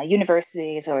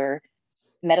universities or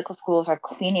medical schools are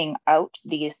cleaning out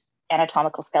these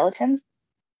anatomical skeletons,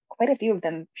 quite a few of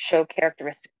them show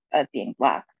characteristics of being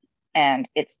Black. And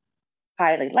it's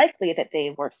highly likely that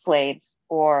they were slaves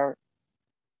or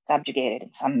subjugated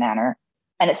in some manner.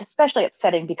 And it's especially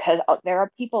upsetting because there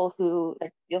are people who,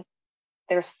 like,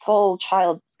 there's full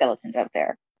child skeletons out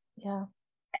there. Yeah.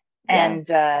 Yeah.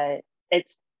 And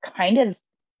it's kind of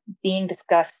being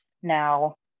discussed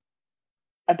now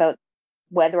about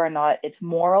whether or not it's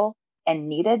moral and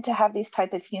needed to have these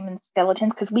type of human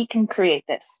skeletons, because we can create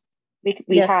this. We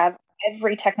Yes. have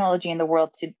every technology in the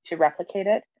world to replicate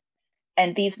it.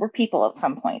 And these were people at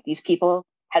some point. These people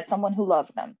had someone who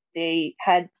loved them. They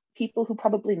had people who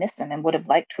probably missed them and would have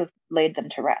liked to have laid them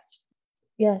to rest.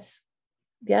 Yes.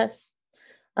 Yes.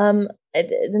 And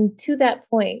to that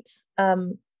point,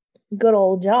 good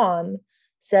old John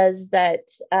says that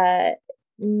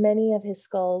many of his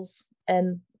skulls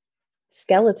and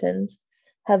skeletons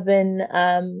have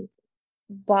been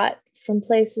bought from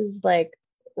places like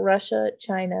Russia,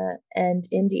 China, and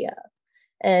India.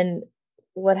 And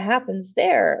what happens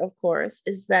there, of course,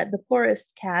 is that the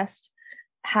poorest caste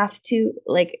have to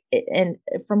like, and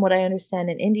from what I understand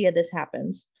in India, this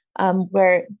happens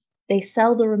where they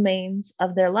sell the remains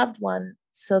of their loved one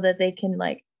so that they can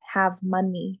like have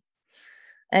money,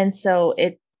 and so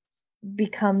it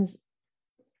becomes,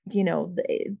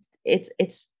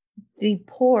 it's the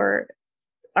poor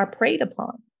are preyed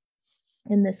upon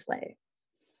in this way,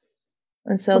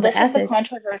 and so Well, the this was the ethics.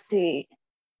 controversy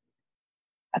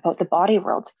about the Body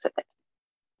Worlds exhibit.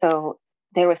 So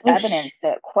there was Oh, evidence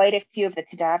that quite a few of the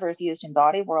cadavers used in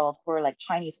Body World were like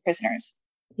Chinese prisoners.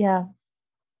 yeah.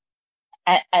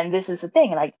 And this is the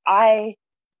thing, like I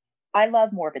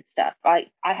love morbid stuff. I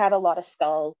have a lot of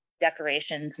skull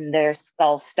decorations and there's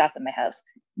skull stuff in my house.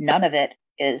 None of it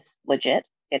is legit.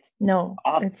 It's No,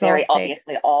 it's all very fake.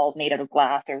 obviously all made out of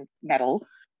glass or metal.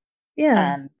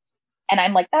 Yeah, And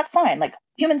I'm like, that's fine. Like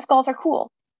human skulls are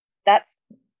cool. That's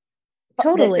that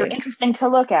they're totally. interesting to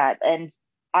look at. And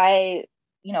I,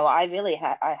 I really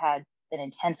I had an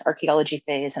intense archaeology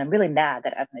phase, and I'm really mad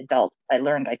that as an adult I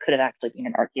learned I could have actually been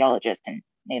an archaeologist and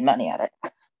made money at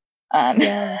it.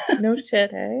 Yeah, no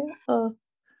shit, hey? Oh,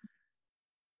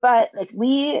 But like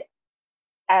we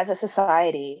as a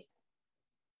society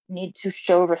need to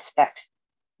show respect.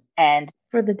 And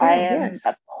for the I dead, am, yes.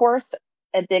 of course,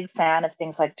 a big fan of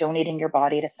things like donating your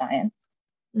body to science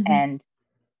Hmm. and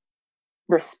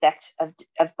respect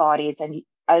of bodies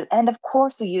and of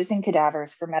course using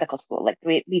cadavers for medical school. Like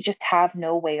we just have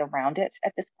no way around it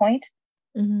at this point.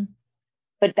 Hmm.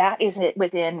 But that is it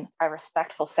within a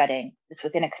respectful setting. It's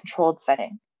within a controlled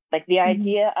setting. Like the Hmm.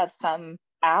 idea of some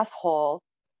asshole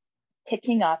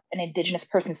picking up an indigenous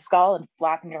person's skull and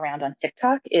flapping it around on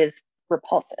TikTok is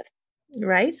repulsive.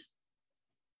 Right?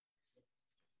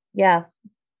 Yeah.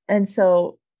 And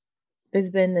so there's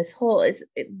been this whole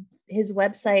his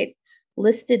website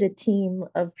listed a team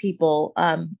of people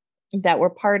that were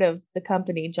part of the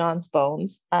company John's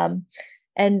Bones,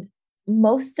 and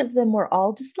most of them were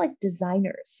all just like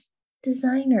designers.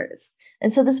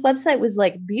 And so this website was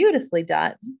like beautifully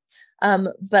done,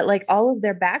 but like all of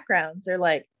their backgrounds are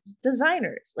like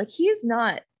designers. Like he is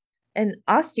not an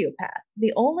osteopath.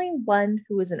 The only one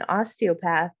who was an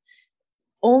osteopath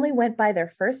only went by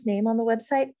their first name on the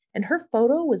website, and her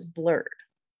photo was blurred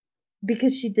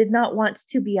because she did not want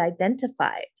to be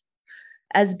identified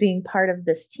as being part of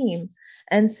this team.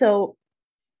 And so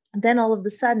then all of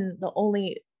a sudden, the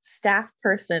only staff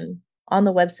person on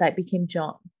the website became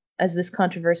John, as this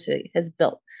controversy has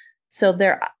built. So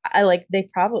they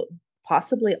probably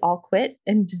possibly all quit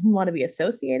and didn't want to be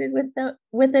associated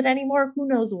with it anymore. Who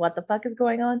knows what the fuck is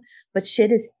going on? But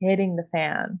shit is hitting the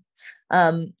fan.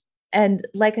 Um, and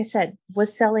like I said,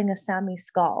 was selling a Sami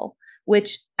skull,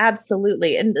 which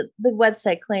absolutely, and the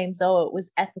website claims, oh, it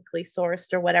was ethically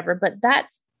sourced or whatever, but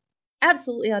that's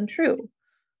absolutely untrue.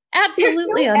 There's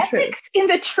Absolutely no untrue. ethics in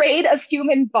the trade of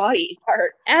human bodies,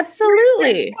 Art. There's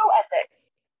Absolutely. no ethics.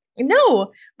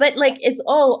 No, but like it's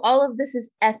all of this is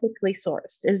ethically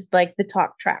sourced is like the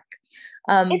talk track.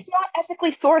 Um It's not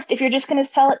ethically sourced if you're just going to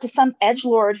sell it to some edge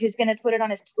lord who's going to put it on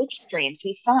his Twitch stream to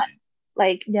be fun.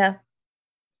 Like, yeah,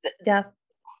 yeah.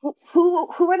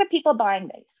 who are the people buying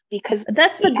these? Because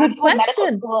That's the the good actual medical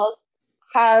question. schools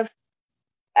have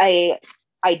a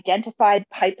identified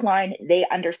pipeline. They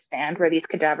understand where these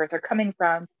cadavers are coming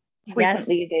from. Yes.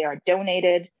 Frequently, they are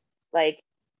donated. Like,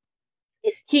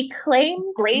 He claims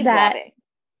grave that robbing.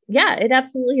 yeah, it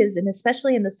absolutely is, and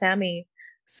especially in the Sami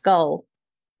skull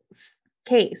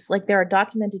case, like there are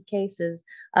documented cases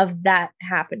of that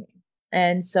happening.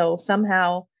 And so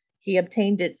somehow he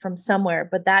obtained it from somewhere,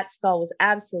 but that skull was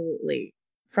absolutely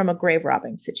from a grave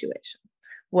robbing situation.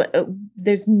 What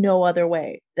there's no other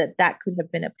way that that could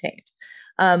have been obtained.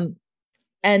 Um,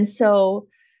 and so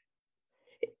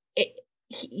it,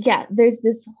 yeah, there's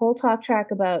this whole talk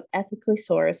track about ethically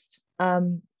sourced.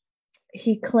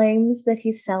 He claims that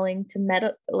he's selling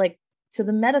to to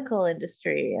the medical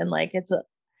industry and like it's a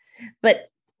but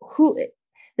who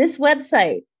this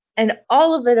website and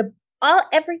all of it all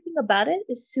everything about it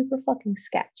is super fucking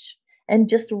sketch and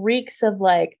just reeks of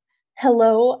like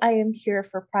hello, I am here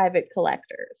for private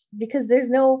collectors, because there's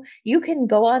no you can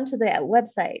go onto the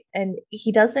website and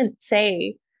he doesn't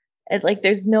say it, like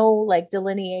there's no like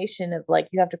delineation of like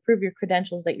you have to prove your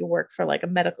credentials that you work for like a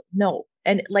medical no.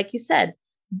 And like you said,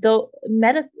 the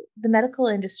medical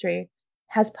industry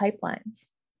has pipelines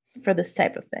for this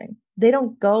type of thing. They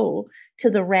don't go to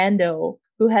the rando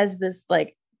who has this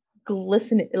like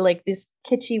glisten like this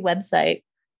kitschy website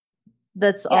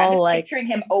that's Yeah, I'm all just like picturing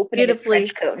him opening his trench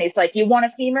beautifully. coat and he's like, "You want a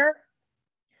femur?"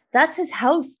 That's his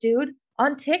house, dude.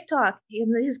 On TikTok,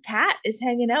 his cat is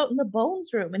hanging out in the bones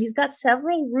room, and he's got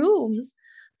several rooms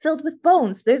filled with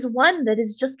bones. There's one that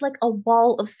is just like a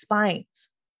wall of spines.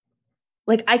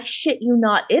 Like I shit you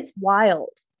not, it's wild,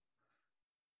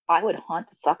 I would haunt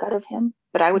the fuck out of him,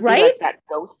 but I would be right? like that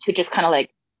ghost who just kind of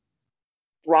like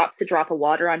drops a drop of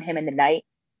water on him in the night.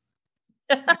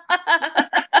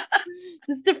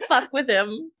 Just to fuck with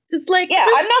him, just like Yeah,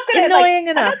 just annoying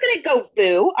I'm enough. not gonna go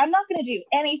boo. I'm not gonna do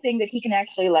anything that he can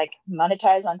actually like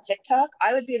monetize on TikTok.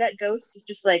 I would be that ghost who's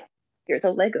just like, here's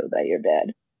a Lego by your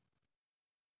bed.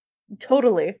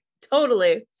 Totally.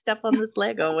 Totally. Step on this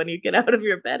Lego when you get out of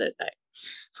your bed at night.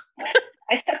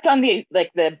 I stepped on the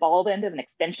bald end of an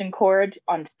extension cord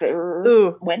on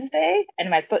Wednesday, and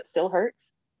my foot still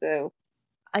hurts. So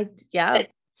I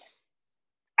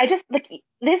just like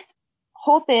this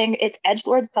whole thing. It's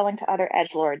edgelords selling to other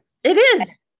edgelords. It is. And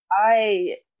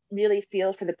I really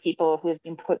feel for the people who have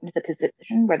been put into the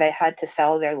position where they had to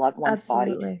sell their loved one's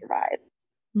body to survive.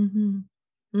 Mm-hmm.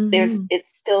 Mm-hmm.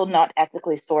 It's still not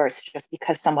ethically sourced just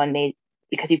because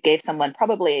you gave someone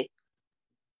probably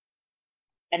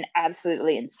an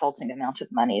absolutely insulting amount of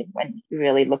money when you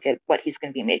really look at what he's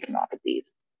going to be making off of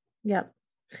these. Yeah.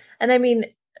 And I mean,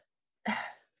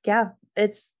 yeah,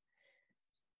 it's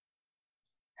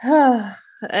and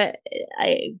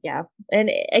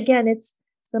again, it's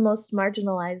the most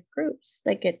marginalized groups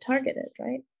that get targeted,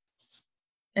 right?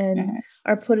 And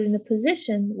are put in a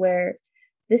position where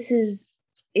this is,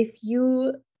 if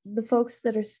you, the folks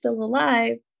that are still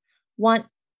alive, want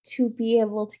to be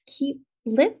able to keep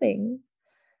living,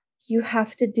 you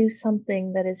have to do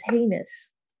something that is heinous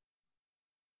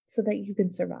so that you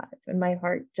can survive. And my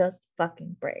heart just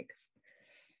fucking breaks.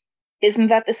 Isn't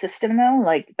that the system though?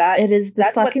 Like that. It is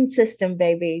the fucking system,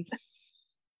 baby.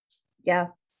 Yeah.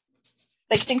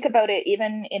 Like think about it,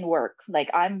 even in work. Like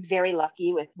I'm very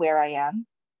lucky with where I am.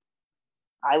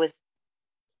 I was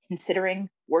considering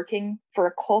working for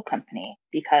a coal company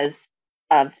because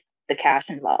of the cash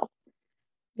involved.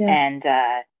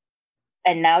 Yeah.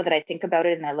 And now that I think about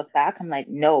it and I look back, I'm like,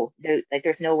 no,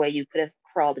 there's no way you could have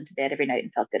crawled into bed every night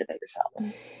and felt good about yourself.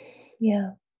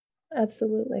 Yeah,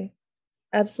 absolutely.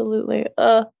 Absolutely.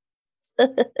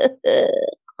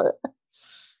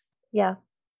 Yeah.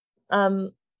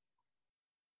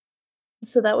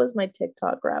 So that was my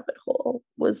TikTok rabbit hole,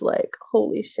 was like,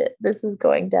 holy shit, this is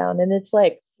going down, and it's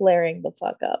like flaring the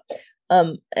fuck up.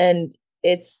 And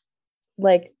it's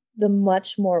like the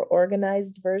much more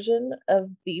organized version of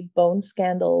the bone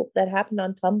scandal that happened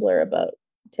on Tumblr about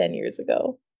 10 years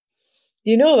ago.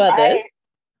 Do you know about this?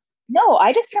 No,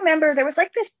 I just remember there was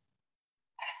like this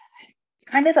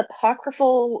kind of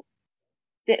apocryphal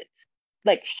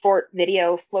like short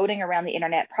video floating around the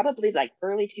internet, probably like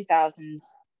early 2000s,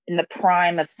 in the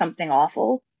prime of Something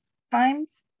Awful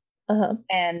times.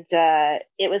 And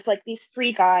it was like these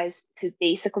three guys who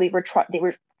basically were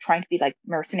trying to be like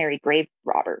mercenary grave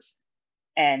robbers.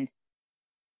 And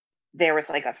there was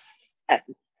like a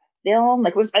film,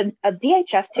 like it was a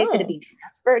VHS tape that had been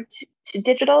transferred to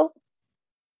digital.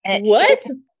 And it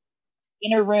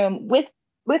in a room with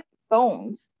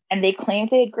bones, and they claimed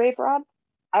they had grave robbed.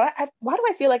 Why do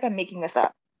I feel like I'm making this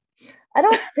up? I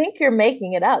don't think you're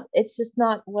making it up. It's just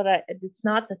not it's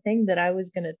not the thing that I was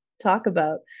going to talk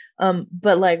about.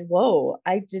 But like, whoa,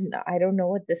 I don't know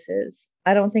what this is.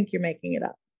 I don't think you're making it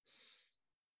up.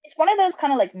 It's one of those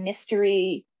kind of like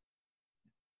mystery.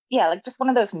 Yeah, like just one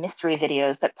of those mystery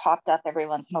videos that popped up every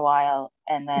once in a while.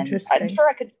 And then I'm sure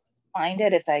I could find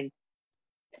it if I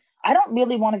don't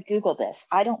really want to Google this.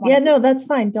 I don't want to. Yeah, no, that's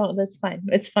fine. That's fine.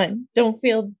 It's fine. Don't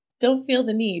feel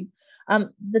the need.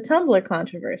 The Tumblr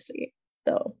controversy,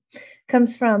 though,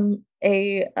 comes from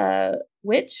a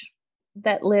witch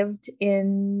that lived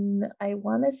in, I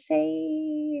want to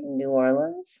say, New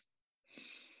Orleans.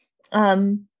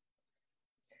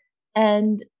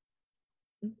 And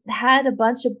had a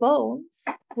bunch of bones,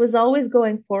 was always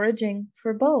going foraging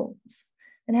for bones,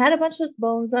 and had a bunch of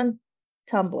bones on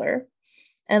Tumblr,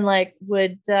 and like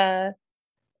would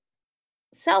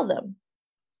sell them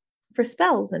for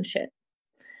spells and shit.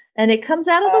 And it comes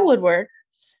out of the woodwork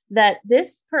that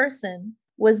this person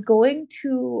was going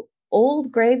to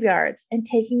old graveyards and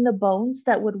taking the bones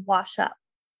that would wash up.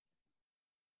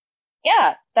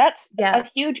 Yeah, that's a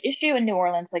huge issue in New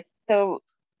Orleans. Like, so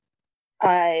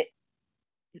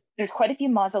there's quite a few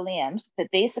mausoleums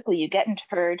that basically you get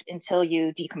interred until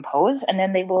you decompose, and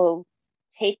then they will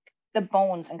take the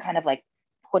bones and kind of like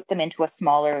put them into a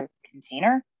smaller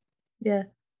container. Yeah.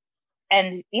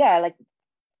 And yeah, like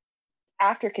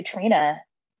after Katrina,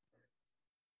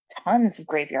 tons of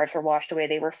graveyards were washed away.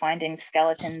 They were finding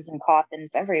skeletons and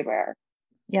coffins everywhere.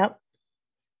 Yep.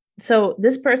 So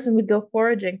this person would go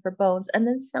foraging for bones and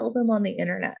then sell them on the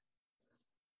internet.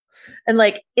 And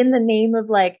like in the name of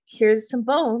like, here's some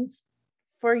bones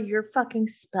for your fucking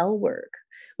spell work,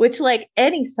 which like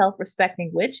any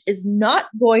self-respecting witch is not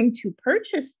going to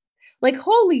purchase. Like,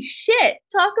 holy shit,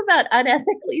 talk about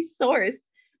unethically sourced.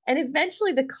 And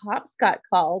eventually the cops got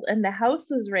called and the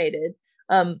house was raided.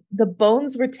 The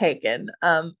bones were taken.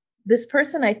 This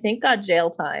person, I think, got jail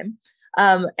time.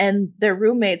 And their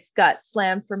roommates got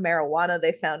slammed for marijuana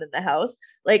they found in the house.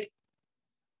 Like,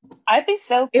 I'd be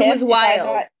so pissed. It was wild. If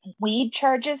I got weed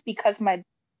charges because my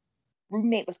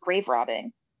roommate was grave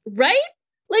robbing. Right?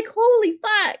 Like, holy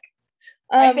fuck.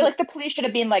 I feel like the police should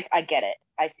have been like, I get it.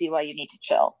 I see why you need to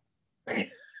chill.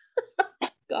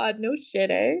 God, no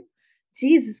shit, eh?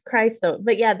 Jesus Christ, though.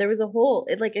 But yeah, there was a whole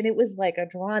and it was like a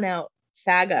drawn out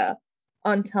saga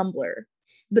on Tumblr.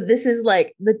 But this is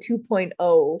like the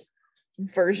 2.0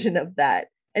 version of that.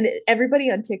 And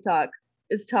everybody on TikTok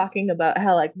is talking about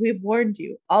how like we've warned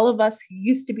you. All of us who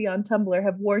used to be on Tumblr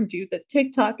have warned you that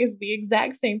TikTok is the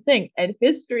exact same thing and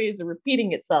history is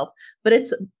repeating itself, but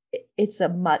it's a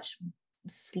much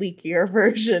sleekier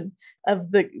version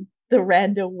of the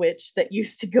rando witch that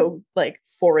used to go like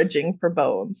foraging for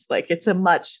bones. Like it's a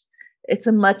much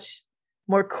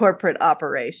more corporate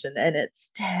operation and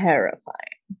it's terrifying.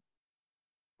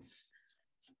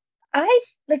 I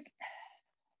like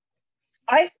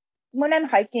I when I'm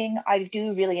hiking, I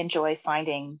do really enjoy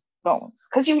finding bones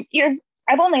because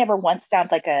I've only ever once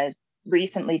found like a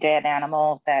recently dead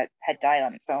animal that had died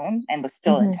on its own and was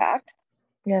still intact.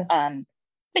 Yeah.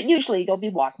 But usually you'll be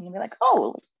walking and be like,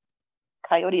 oh,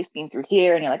 coyote's been through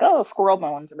here, and you're like, oh, squirrel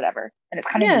bones or whatever, and it's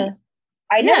kind of neat.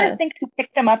 I never think to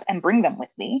pick them up and bring them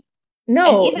with me.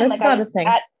 No, and even that's not a thing.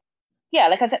 Like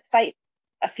I was at site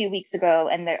a few weeks ago,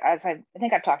 and there, I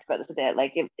think I've talked about this a bit.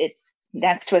 Like it's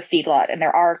next to a feedlot, and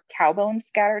there are cow bones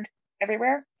scattered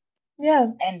everywhere. Yeah,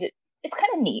 and it's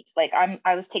kind of neat. Like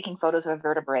I was taking photos of a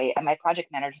vertebrae, and my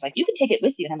project manager's like, "You can take it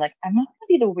with you," and I'm like, "I'm not going to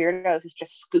be the weirdo who's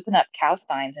just scooping up cow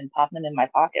spines and popping them in my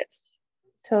pockets."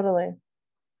 Totally,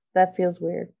 that feels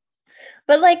weird.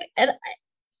 But like, and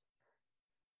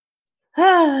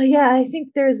yeah, I think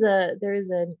there's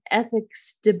an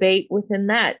ethics debate within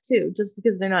that too. Just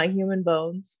because they're not human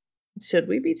bones, should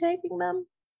we be taking them?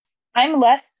 I'm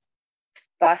less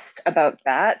fussed about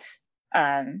that.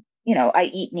 I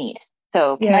eat meat,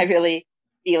 so can I really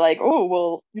be like, oh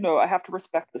well, I have to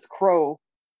respect this crow.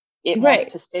 It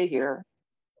wants to stay here.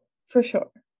 For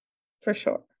sure.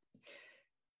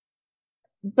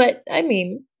 But I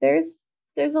mean, there's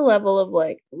a level of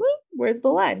like, where's the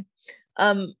line?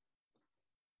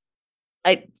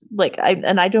 I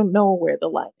don't know where the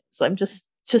line is. So I'm just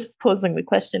posing the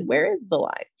question, where is the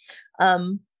line?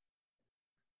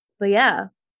 But yeah.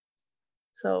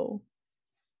 So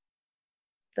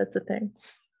that's the thing.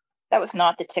 That was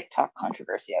not the TikTok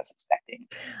controversy I was expecting.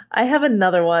 I have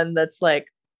another one that's like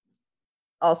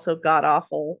also god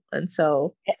awful. And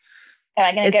so am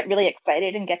I gonna get really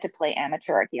excited and get to play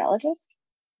amateur archaeologist?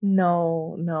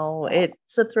 No.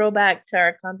 It's a throwback to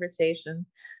our conversation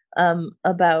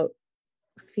about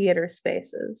theater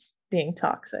spaces being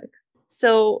toxic.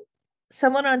 So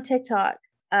someone on TikTok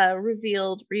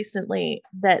revealed recently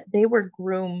that they were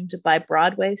groomed by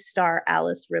Broadway star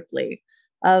Alice Ripley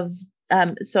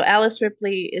so Alice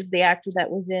Ripley is the actor that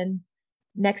was in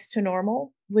Next to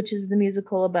Normal, which is the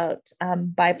musical about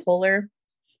bipolar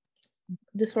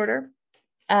disorder.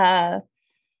 Yeah,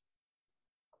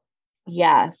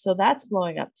 so that's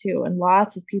blowing up too. And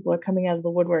lots of people are coming out of the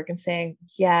woodwork and saying,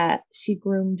 yeah, she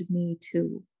groomed me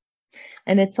too.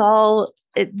 And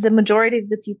the majority of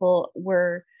the people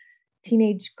were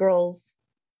teenage girls,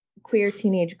 queer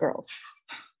teenage girls.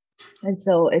 And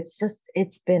so it's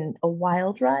been a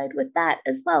wild ride with that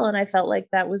as well. And I felt like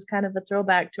that was kind of a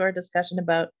throwback to our discussion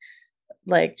about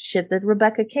like shit that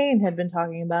Rebecca Kane had been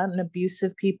talking about and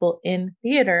abusive people in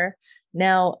theater.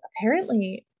 Now,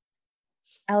 apparently,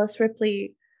 Alice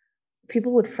Ripley,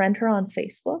 people would friend her on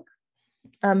Facebook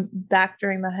back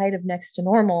during the height of Next to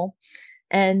Normal.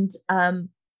 And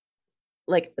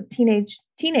like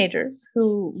teenagers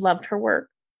who loved her work.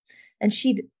 And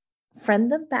she'd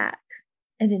friend them back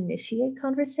and initiate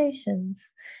conversations.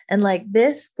 And like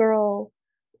this girl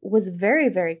was very,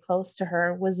 very close to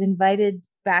her, was invited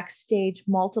backstage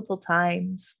multiple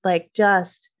times, like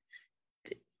just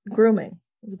grooming.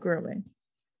 It was grooming.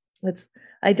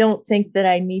 I don't think that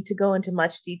I need to go into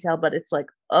much detail, but it's like,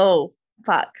 oh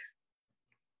fuck.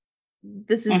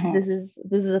 This is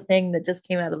a thing that just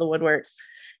came out of the woodwork,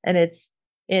 and it's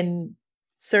in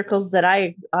circles that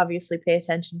I obviously pay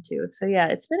attention to. So yeah,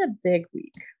 it's been a big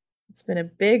week. It's been a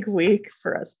big week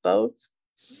for us both.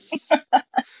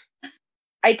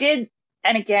 I did,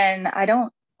 and again, I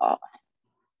don't know.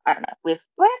 We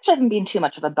actually haven't been too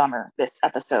much of a bummer this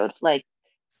episode. Like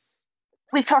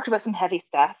we've talked about some heavy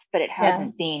stuff, but it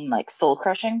hasn't been like soul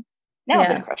crushing. Now I'm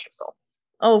gonna crush your soul.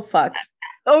 Oh fuck.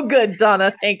 Oh good,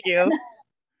 Donna. Thank you.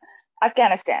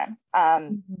 Afghanistan.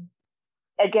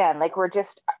 Again, like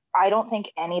I don't think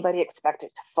anybody expected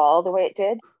it to fall the way it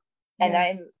did.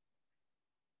 And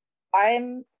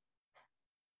I'm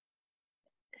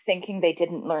thinking they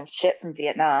didn't learn shit from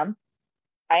Vietnam.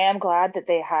 I am glad that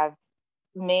they have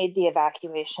made the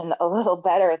evacuation a little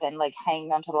better than like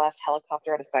hanging onto the last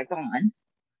helicopter out of Saigon.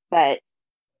 But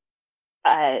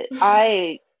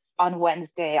I on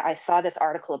Wednesday I saw this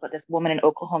article about this woman in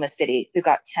Oklahoma City who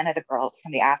got 10 of the girls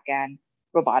from the Afghan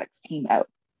robotics team out,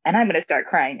 and I'm going to start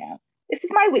crying now. This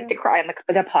is my week to cry on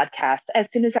the podcast. As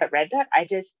soon as I read that, I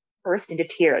just burst into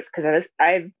tears because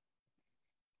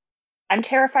I'm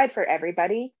terrified for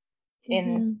everybody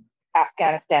in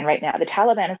Afghanistan right now. The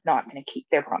Taliban is not going to keep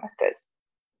their promises.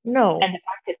 No. And the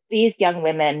fact that these young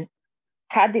women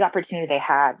had the opportunity they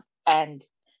had, and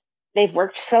they've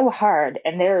worked so hard,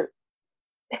 and they're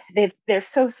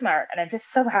so smart, and I'm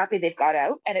just so happy they've got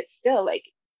out. And it's still like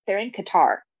they're in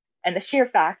Qatar, and the sheer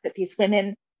fact that these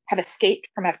women have escaped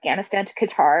from Afghanistan to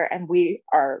Qatar and we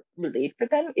are relieved for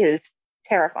them is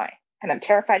terrifying. And I'm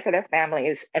terrified for their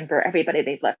families and for everybody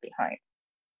they've left behind.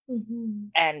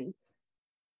 And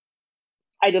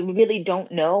I really don't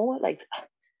know, like,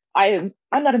 I'm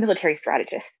not a military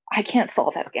strategist. I can't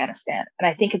solve Afghanistan. And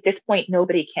I think at this point,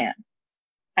 nobody can.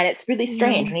 And it's really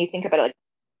strange when you think about it. Like,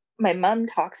 my mom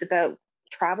talks about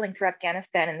traveling through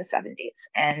Afghanistan in the 70s,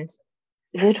 and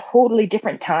it was a totally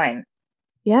different time.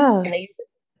 Yeah. And I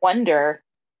wonder,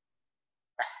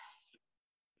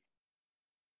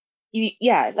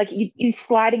 you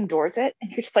sliding doors it,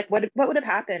 and you're just like, what would have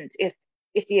happened if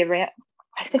the Iran,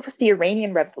 I think it was the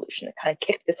Iranian Revolution that kind of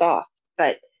kicked this off.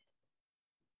 But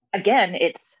again,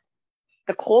 it's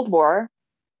the Cold War.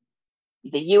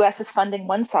 The US is funding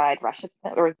one side, Russia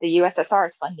or the USSR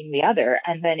is funding the other.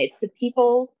 And then it's the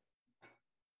people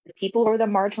who are the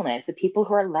marginalized, the people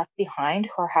who are left behind,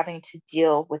 who are having to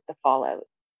deal with the fallout.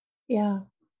 Yeah.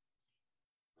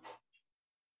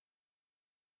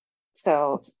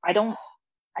 So I don't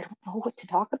know what to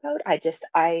talk about.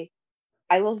 I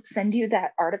will send you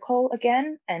that article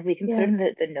again, and we can put it in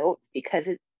the notes, because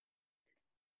it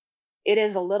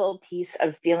is a little piece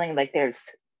of feeling like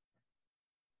there's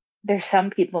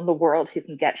some people in the world who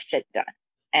can get shit done.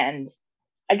 And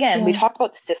again, we talk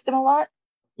about the system a lot.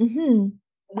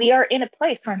 We are in a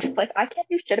place where I'm just like, I can't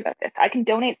do shit about this. I can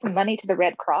donate some money to the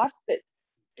Red Cross, but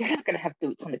they're not going to have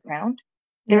boots on the ground.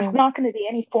 There's not going to be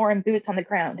any foreign boots on the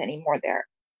ground anymore there.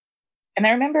 And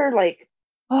I remember, like,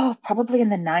 probably in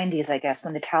the 90s, I guess,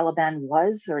 when the Taliban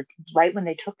was, or right when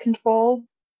they took control.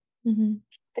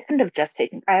 They couldn't have just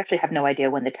taken, I actually have no idea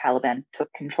when the Taliban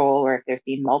took control, or if there's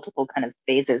been multiple kind of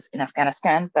phases in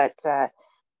Afghanistan. But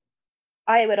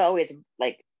I would always,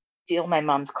 like, steal my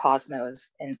mom's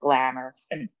Cosmos and Glamour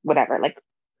and whatever. Like,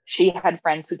 she had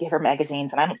friends who gave her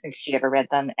magazines, and I don't think she ever read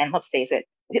them. And let's face it,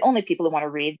 the only people who want to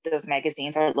read those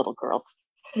magazines are little girls.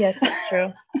 Yes, that's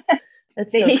true.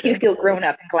 They make you feel grown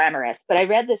up and glamorous. But I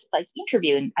read this, like,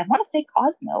 interview, and I want to say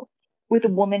Cosmo, with a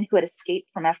woman who had escaped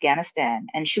from Afghanistan.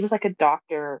 And she was like a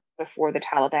doctor before the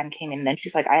Taliban came in. And then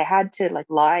she's like, I had to, like,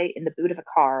 lie in the boot of a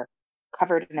car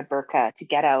covered in a burqa to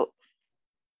get out.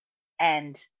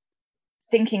 And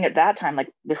thinking at that time,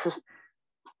 like, this was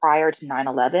prior to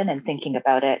 9/11, and thinking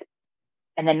about it.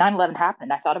 And then 9/11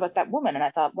 happened. I thought about that woman, and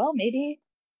I thought, well, maybe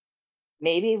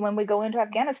when we go into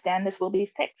Afghanistan, this will be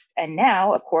fixed. And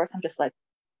now, of course, I'm just like,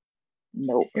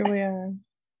 nope. Here we are.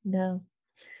 No.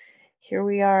 Here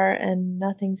we are, and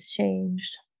nothing's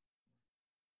changed.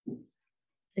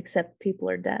 Except people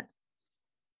are dead.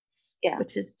 Yeah.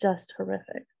 Which is just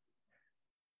horrific.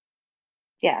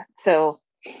 Yeah. So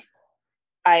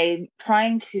I'm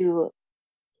trying to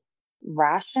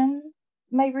ration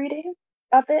my reading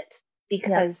of it,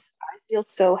 because I feel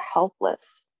so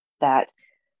helpless that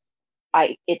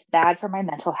it's bad for my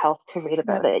mental health to read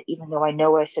about it, even though I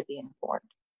know I should be informed.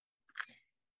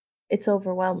 It's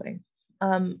overwhelming.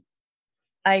 I'm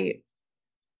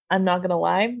not gonna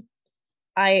lie.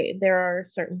 There are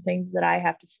certain things that I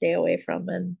have to stay away from,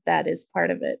 and that is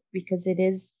part of it, because it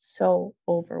is so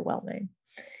overwhelming.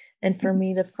 And for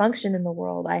me to function in the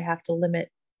world, I have to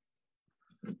limit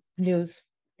news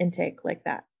intake like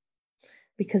that,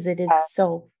 because it is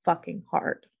so fucking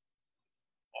hard.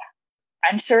 Yeah.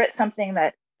 I'm sure it's something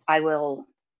that I will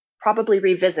probably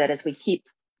revisit as we keep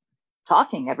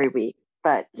talking every week.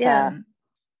 But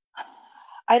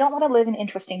I don't want to live in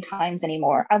interesting times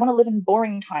anymore. I want to live in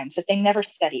boring times that they never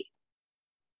study.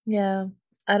 Yeah,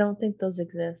 I don't think those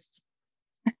exist.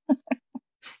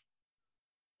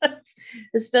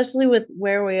 Especially with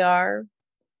where we are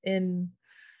in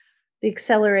the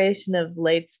acceleration of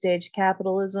late stage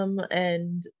capitalism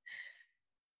and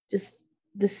just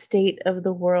the state of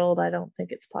the world. I don't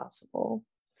think it's possible.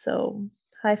 So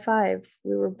high five.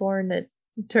 We were born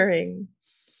during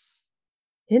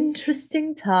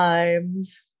interesting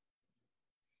times.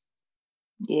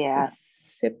 Yeah.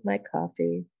 Sip my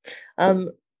coffee.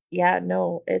 Yeah,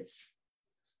 no, it's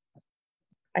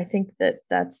I think that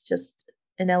that's just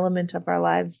an element of our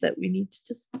lives that we need to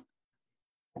just,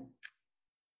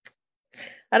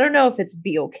 I don't know if it's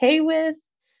be okay with,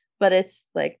 but it's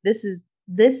like this is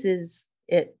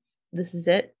it. This is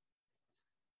it.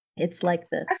 It's like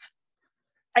this.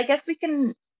 I guess we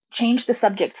can change the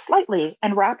subject slightly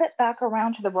and wrap it back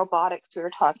around to the robotics we were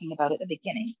talking about at the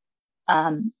beginning.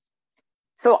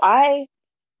 So I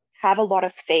have a lot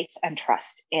of faith and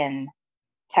trust in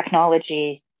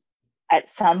technology at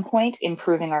some point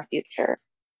improving our future.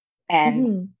 And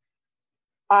Mm-hmm.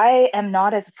 I am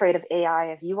not as afraid of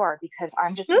AI as you are, because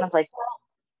I'm just kind of like, well,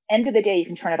 end of the day, you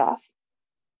can turn it off.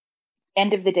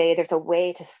 End of the day, there's a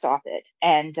way to stop it.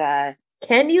 And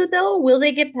Can you though? Will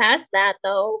they get past that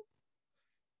though?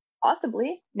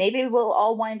 possibly, maybe we'll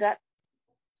all wind up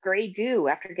gray goo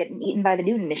after getting eaten by the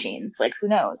Newton machines. Like, who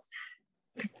knows?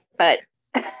 But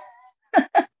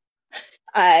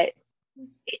I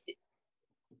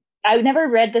never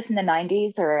read this in the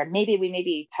 90s, or maybe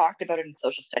we talked about it in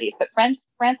social studies, but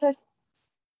Francis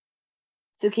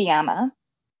Fukuyama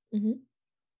Mm-hmm.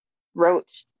 wrote,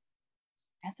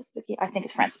 I think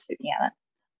it's Francis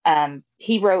Fukuyama.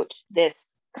 He wrote this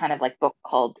kind of like book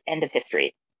called End of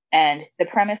History. And the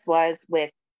premise was, with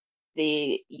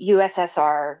the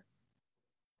USSR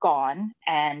gone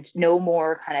and no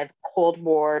more kind of Cold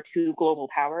War to global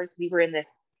powers, we were in this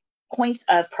point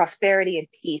of prosperity and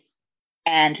peace,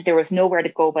 and there was nowhere to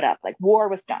go but up. Like, war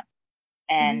was done,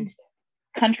 and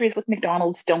countries with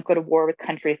McDonald's don't go to war with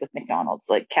countries with McDonald's.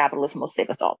 Like, capitalism will save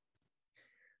us all.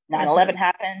 9/11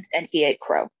 happened, and he ate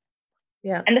crow.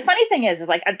 Yeah. And the funny thing is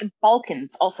like, the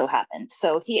Balkans also happened,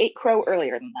 so he ate crow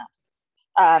earlier than that.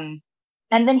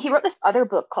 And then he wrote this other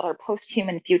book called Our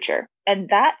Post-Human Future, and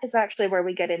that is actually where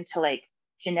we get into like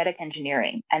genetic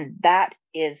engineering, and that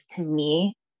is, to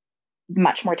me,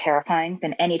 much more terrifying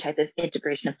than any type of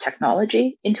integration of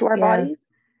technology into our bodies.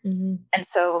 Mm-hmm. And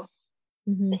so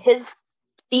his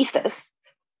thesis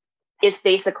is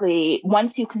basically,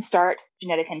 once you can start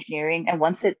genetic engineering, and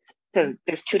once it's, so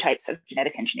there's two types of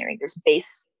genetic engineering. There's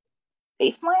basal.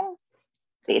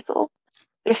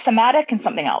 There's somatic and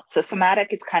something else. So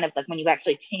somatic is kind of like when you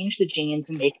actually change the genes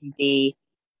and they can be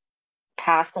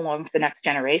passed along to the next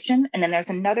generation. And then there's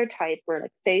another type where,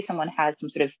 like, say someone has some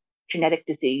sort of genetic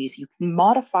disease, you can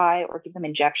modify or give them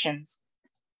injections,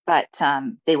 but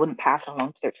they wouldn't pass it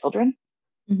along to their children.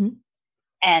 Mm-hmm.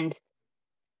 And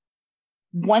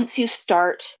once you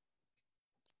start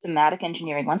somatic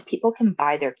engineering, once people can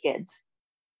buy their kids,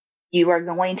 you are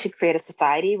going to create a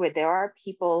society where there are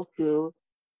people who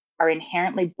are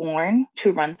inherently born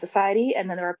to run society, and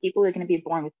then there are people who are going to be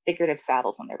born with figurative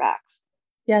saddles on their backs.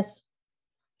 Yes,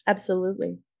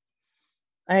 absolutely.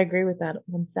 I agree with that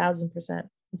 1000%.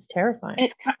 It's terrifying. And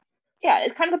it's kind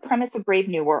of the premise of Brave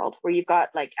New World, where you've got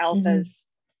like alphas,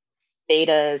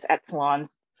 betas,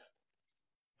 epsilons,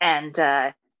 and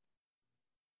the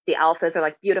alphas are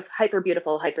like hyper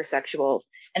beautiful, hypersexual,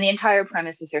 and the entire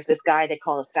premise is there's this guy they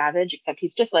call a savage, except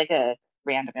he's just like a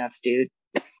random ass dude.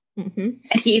 And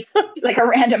he's like a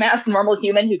random ass normal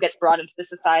human who gets brought into the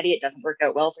society. It doesn't work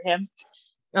out well for him.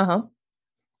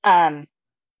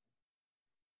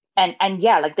 And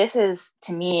yeah, like, this is,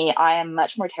 to me, I am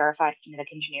much more terrified of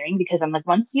genetic engineering, because I'm like,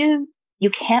 once you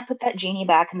can't put that genie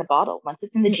back in the bottle. Once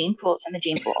it's in the gene pool, it's in the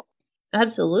gene pool.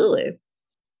 Absolutely.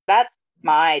 That's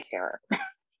my terror.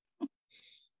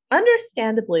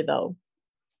 Understandably, though,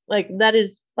 like, that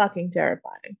is fucking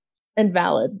terrifying and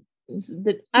valid.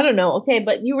 I don't know. Okay,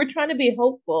 but you were trying to be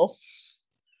hopeful.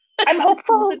 I'm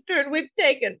hopeful. The turn we've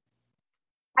taken.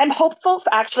 I'm hopeful,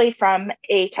 actually, from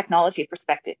a technology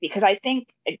perspective, because I think,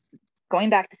 going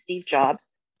back to Steve Jobs,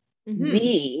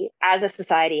 we as a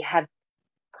society have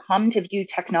come to view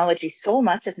technology so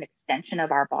much as an extension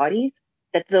of our bodies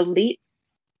that the leap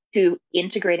to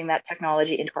integrating that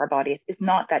technology into our bodies is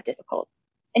not that difficult.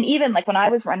 And even like when I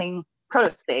was running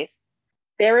Protospace,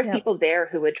 there were people there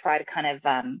who would try to kind of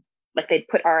like, they'd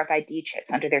put RFID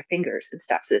chips under their fingers and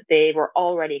stuff, so that they were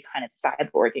already kind of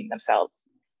cyborging themselves.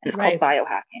 And it's called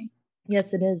biohacking.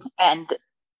 Yes, it is. And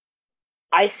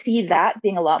I see that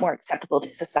being a lot more acceptable to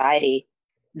society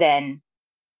than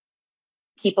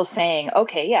people saying,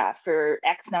 okay, yeah, for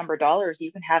X number of dollars,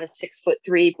 you can have a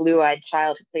 6'3" blue-eyed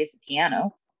child who plays the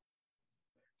piano.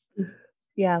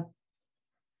 Yeah.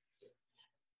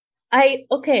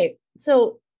 Okay,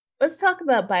 so let's talk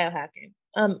about biohacking.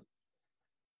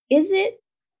 Is it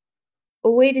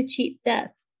a way to cheat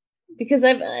death? Because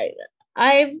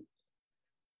I've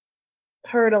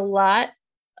heard a lot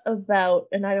about,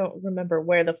 and I don't remember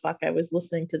where the fuck I was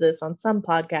listening to this, on some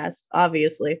podcast,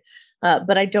 obviously,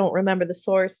 but I don't remember the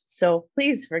source, so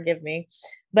please forgive me.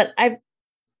 But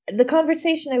the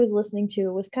conversation I was listening to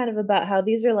was kind of about how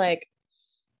these are like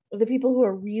the people who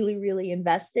are really, really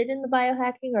invested in the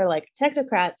biohacking are like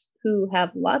technocrats who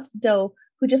have lots of dough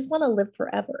who just want to live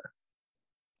forever.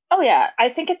 Oh yeah, I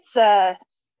think it's what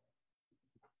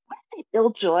is it, Bill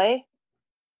Joy?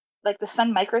 Like the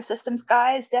Sun Microsystems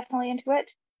guy is definitely into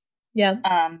it. Yeah.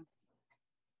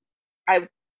 I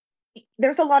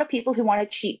there's a lot of people who want to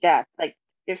cheat death. Like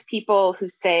there's people who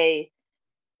say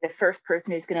the first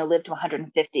person who's going to live to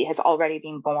 150 has already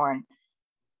been born.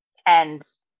 And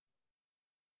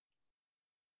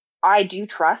I do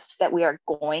trust that we are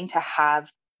going to have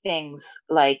things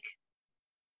like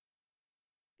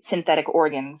synthetic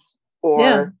organs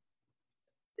or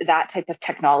that type of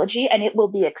technology, and it will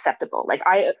be acceptable. Like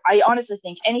I honestly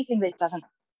think anything that doesn't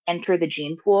enter the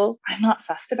gene pool, I'm not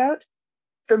fussed about.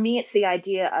 For me, it's the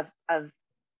idea of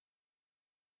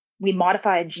we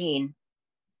modify a gene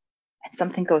and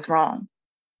something goes wrong,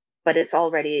 but it's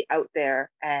already out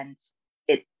there and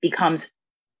it becomes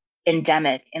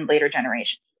endemic in later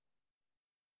generations.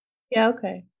 Yeah,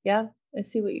 okay. Yeah, I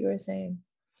see what you were saying.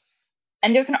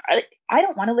 And I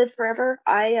don't want to live forever.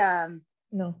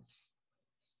 No.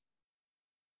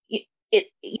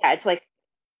 It's like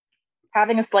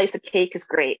having a slice of cake is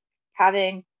great.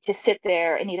 Having to sit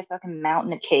there and eat a fucking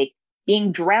mountain of cake,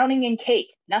 being drowning in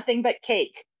cake, nothing but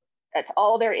cake. That's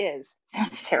all there is.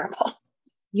 Sounds terrible.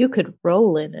 You could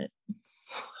roll in it.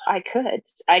 I could.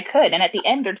 And at the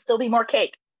end, there'd still be more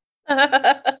cake.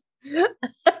 I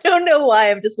don't know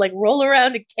why. I'm just like, roll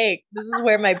around a cake. This is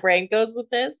where my brain goes with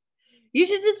this. You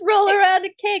should just roll around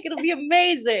a cake. It'll be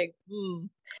amazing.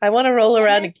 I want to roll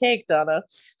around a cake, Donna.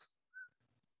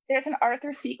 There's an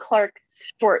Arthur C. Clarke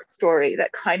short story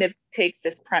that kind of takes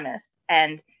this premise,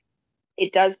 and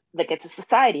it does, like, it's a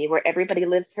society where everybody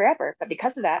lives forever, but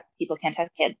because of that, people can't have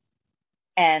kids.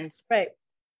 And right.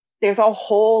 There's a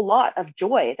whole lot of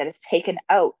joy that is taken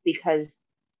out because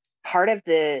part of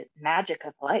the magic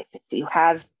of life is you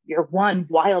have your one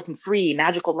wild and free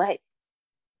magical life,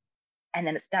 and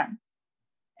then it's done.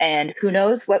 And who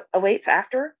knows what awaits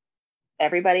after?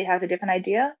 Everybody has a different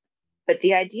idea, but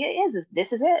the idea is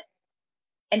this is it.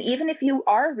 And even if you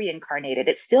are reincarnated,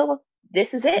 it's still,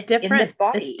 this is it in this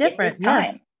body, in this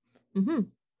time. Yeah.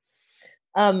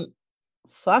 Mm-hmm.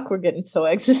 Fuck, we're getting so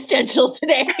existential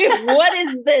today. What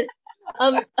is this?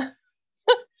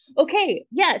 Okay,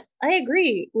 yes, I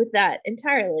agree with that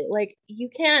entirely. Like, you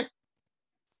can't.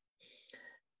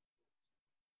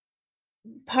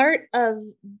 Part of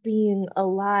being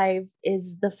alive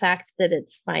is the fact that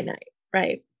it's finite,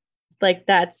 right? Like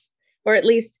that's, or at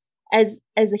least as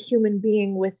a human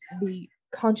being with the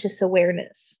conscious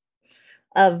awareness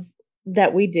of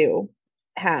that we do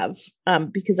have,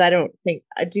 because I don't think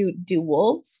do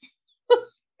wolves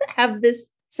have this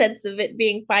sense of it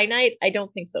being finite? I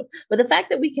don't think so. But the fact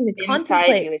that we can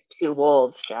contemplate you is two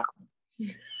wolves, Jacqueline.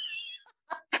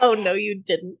 Oh no, you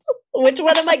didn't. Which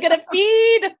one am I gonna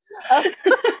feed?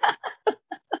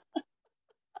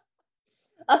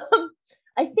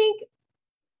 I think,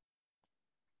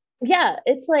 yeah,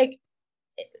 it's like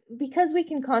because we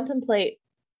can contemplate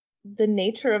the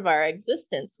nature of our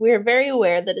existence, we are very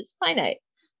aware that it's finite.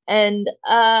 And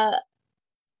I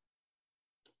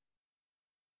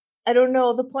don't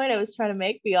know the point I was trying to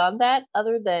make beyond that,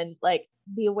 other than like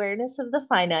the awareness of the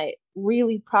finite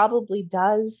really probably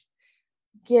does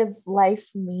give life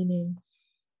meaning.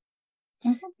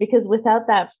 Mm-hmm. Because without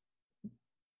that,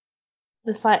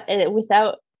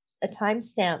 without a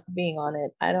timestamp being on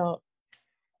it,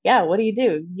 what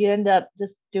do? You end up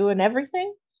just doing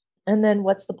everything, and then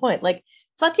what's the point? Like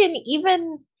fucking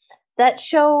even that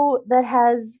show that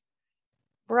has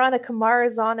Veronica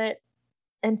Mars on it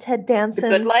and Ted Danson.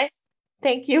 The Good Life.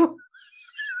 Thank you.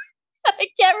 I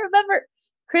can't remember.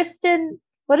 Kristen,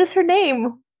 what is her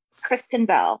name? Kristen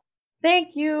Bell.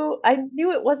 Thank you. I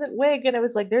knew it wasn't Wig, and I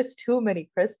was like, there's too many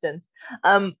Kristens.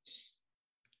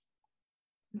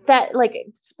 That, like,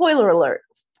 spoiler alert,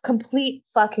 complete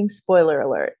fucking spoiler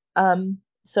alert.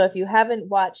 So if you haven't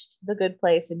watched The Good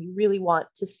Place and you really want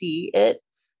to see it,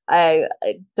 I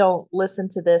don't listen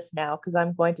to this now because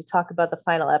I'm going to talk about the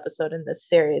final episode in this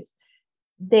series.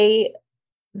 They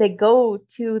go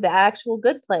to the actual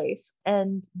good place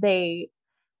and they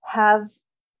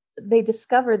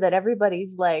discover that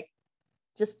everybody's like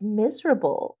just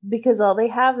miserable because all they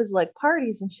have is like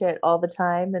parties and shit all the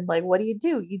time. And like, what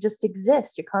do? You just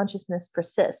exist. Your consciousness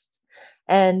persists.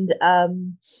 And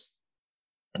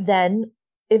then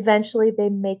eventually they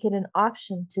make it an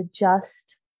option to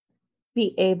just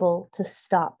be able to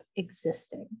stop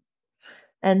existing.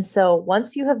 And so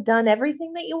once you have done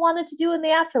everything that you wanted to do in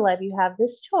the afterlife, you have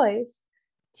this choice.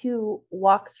 to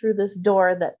walk through this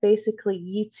door that basically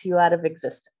yeets you out of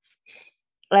existence.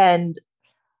 And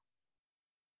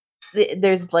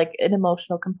there's like an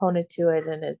emotional component to it,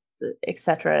 and it,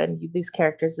 etc. And these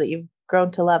characters that you've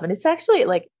grown to love, and it's actually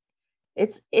like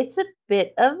it's a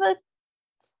bit of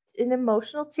an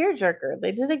emotional tearjerker.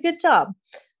 They did a good job.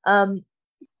 Um,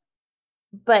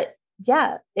 but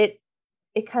yeah, it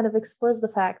kind of explores the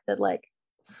fact that like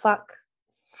fuck,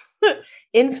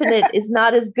 Infinite is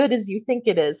not as good as you think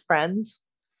it is, friends.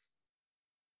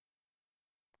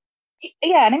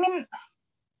 Yeah, and I mean,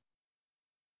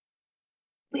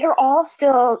 we are all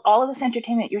still, all of this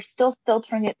entertainment, you're still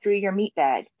filtering it through your meat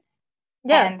bag.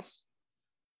 Yeah. And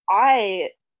I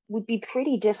would be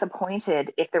pretty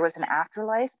disappointed if there was an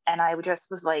afterlife and I just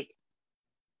was like,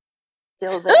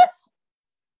 still this.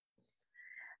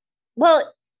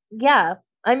 Well, yeah.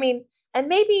 I mean, and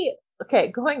maybe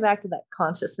okay, going back to that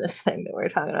consciousness thing that we are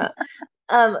talking about.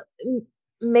 Um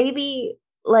maybe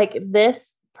like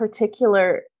this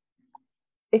particular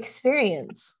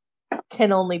experience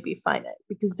can only be finite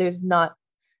because there's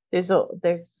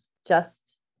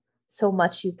just so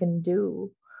much you can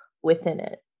do within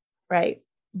it, right?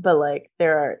 But like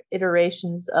there are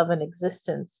iterations of an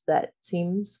existence that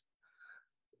seems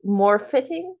more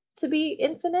fitting to be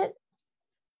infinite,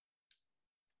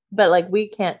 but like we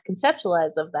can't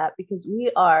conceptualize of that because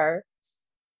we are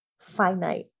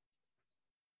finite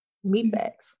meat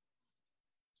bags.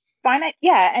 Finite,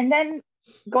 yeah. And then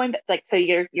going back, like, so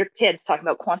your kids talking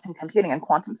about quantum computing and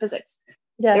quantum physics.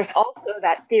 Yeah. There's also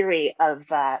that theory of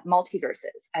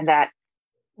multiverses, and that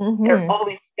they're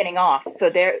always spinning off. So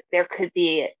there could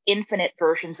be infinite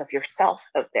versions of yourself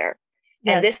out there.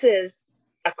 Yes. And this is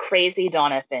a crazy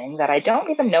Donna thing that I don't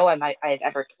even know I've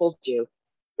ever told you.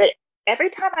 But every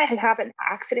time I have an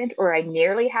accident or I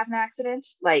nearly have an accident,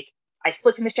 like I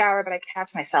slip in the shower, but I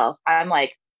catch myself, I'm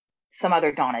like, some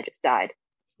other Donna just died.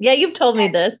 Yeah, you've told me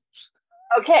this.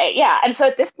 Okay, yeah. And so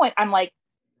at this point, I'm like,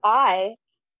 I,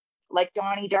 like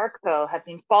Donnie Darko, have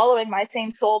been following my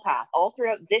same soul path all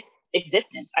throughout this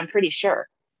existence, I'm pretty sure.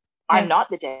 Yeah. I'm not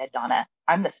the dead Donna.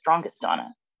 I'm the strongest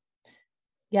Donna.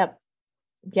 Yep.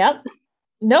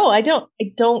 No, I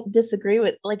don't disagree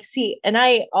with, like, see, and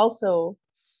I also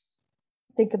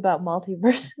think about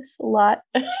multiverses a lot.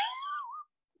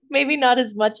 Maybe not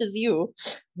as much as you,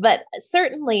 but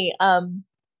certainly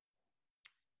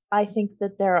I think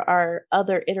that there are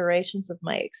other iterations of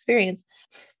my experience,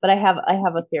 but I have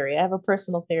a theory. I have a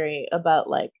personal theory about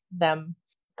like them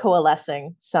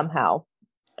coalescing somehow,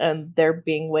 and there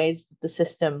being ways that the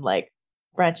system like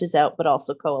branches out but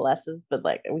also coalesces, but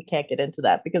like we can't get into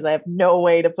that because I have no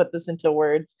way to put this into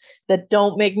words that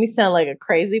don't make me sound like a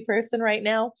crazy person right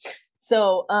now.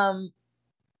 So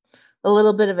a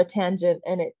little bit of a tangent,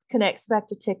 and it connects back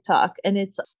to TikTok, and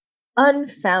it's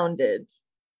unfounded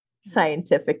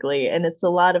scientifically, and it's a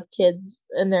lot of kids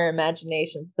and their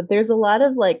imaginations, but there's a lot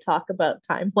of like talk about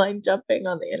timeline jumping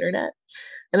on the internet,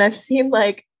 and I've seen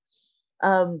like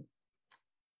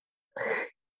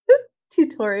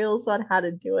tutorials on how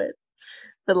to do it,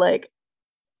 but like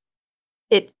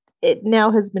it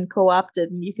now has been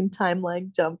co-opted, and you can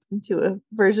timeline jump into a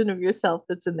version of yourself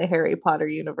that's in the Harry Potter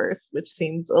universe, which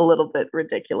seems a little bit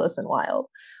ridiculous and wild.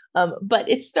 But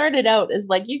it started out as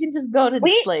like you can just go to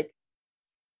like,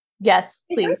 yes,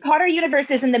 please. The Harry Potter universe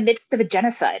is in the midst of a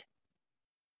genocide.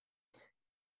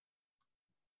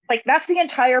 Like that's the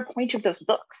entire point of those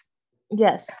books.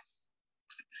 Yes.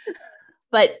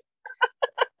 But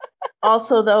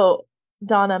also though,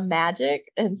 Donna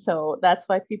magic, and so that's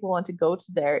why people want to go to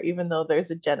there even though there's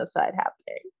a genocide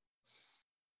happening.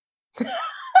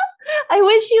 I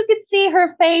wish you could see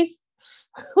her face,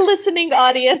 listening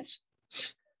audience.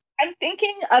 I'm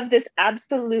thinking of this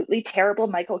absolutely terrible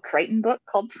Michael Crichton book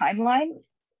called Timeline,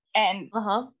 and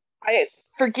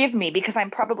forgive me because I'm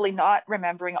probably not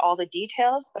remembering all the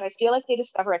details, but I feel like they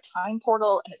discover a time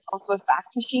portal, and it's also a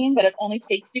fax machine, but it only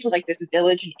takes you to like this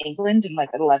village in England in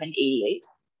like 1188.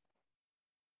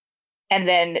 And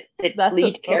then the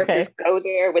lead characters go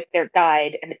there with their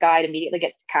guide, and the guide immediately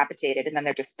gets decapitated, and then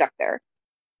they're just stuck there.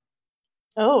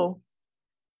 Oh,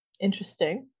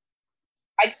 interesting.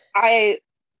 I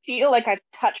feel like I've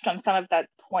touched on some of that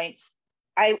points.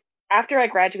 After I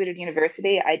graduated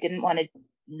university, I didn't want to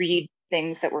read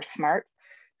things that were smart.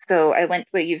 So I went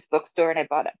to a used bookstore and I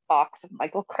bought a box of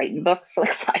Michael Crichton books for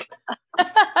like $5.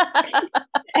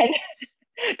 And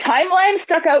Timeline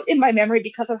stuck out in my memory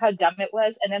because of how dumb it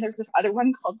was. And then there's this other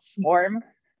one called Swarm,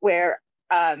 where,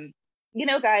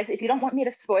 guys, if you don't want me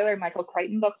to spoiler Michael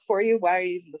Crichton books for you, why are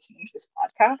you even listening to this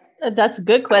podcast? That's a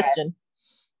good question.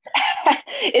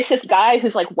 It's this guy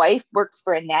whose like wife works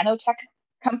for a nanotech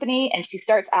company, and she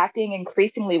starts acting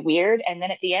increasingly weird. And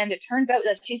then at the end, it turns out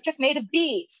that she's just made of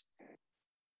bees.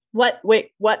 What?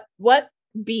 Wait, what?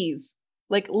 Bees?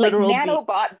 Like literal like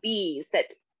nanobot bees that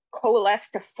coalesce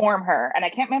to form her. And I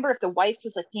can't remember if the wife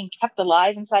was like being kept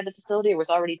alive inside the facility or was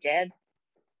already dead.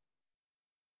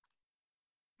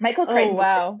 Michael Crichton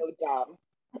was just so dumb.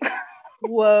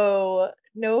 Whoa,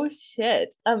 no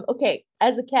shit. Okay,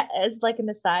 as like an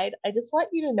aside, I just want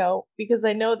you to know, because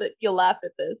I know that you'll laugh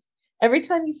at this. Every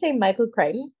time you say Michael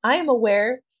Crichton, I am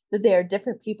aware that they are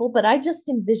different people, but I just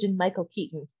envision Michael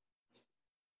Keaton.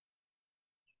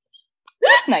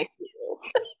 That's nice of you.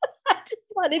 I just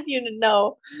wanted you to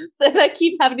know that I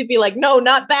keep having to be like, no,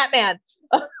 not Batman.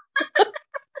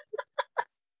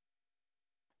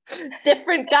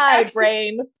 Different guy,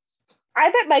 brain. I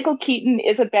bet Michael Keaton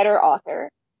is a better author.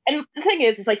 And the thing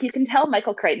is like, you can tell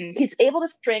Michael Crichton, he's able to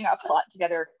string a plot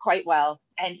together quite well.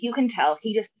 And you can tell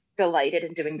he just delighted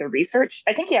in doing the research.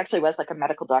 I think he actually was like a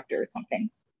medical doctor or something.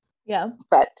 Yeah.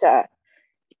 But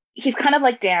he's kind of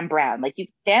like Dan Brown. Like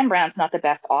Dan Brown's not the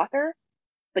best author,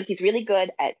 but he's really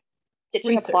good at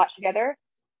stitching a plot together.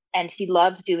 And he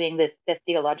loves doing the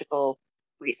theological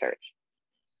research.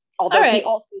 Although he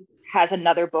also has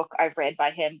another book I've read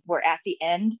by him where at the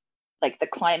end, like the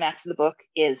climax of the book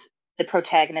is the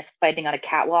protagonist fighting on a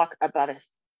catwalk above a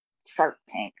shark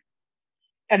tank.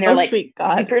 And they're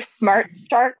super smart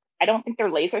sharks. I don't think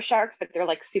they're laser sharks, but they're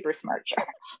like super smart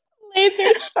sharks.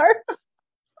 Laser sharks.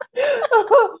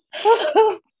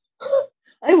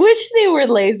 I wish they were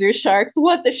laser sharks.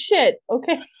 What the shit?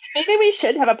 Okay. Maybe we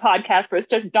should have a podcast where it's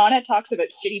just Donna talks about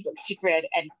shitty books she's read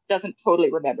and doesn't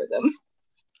totally remember them.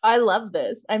 I love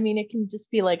this. I mean, it can just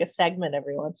be like a segment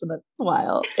every once in a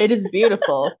while. It is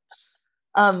beautiful.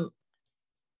 I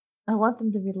want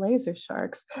them to be laser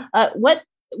sharks. What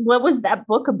was that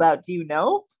book about? Do you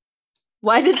know?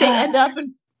 Why did they end up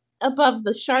above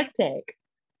the shark tank?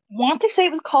 Want to say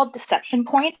it was called Deception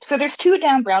Point. So there's 2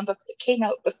 Dan Brown books that came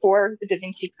out before the Da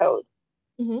Vinci Code.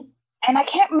 Mm-hmm. And I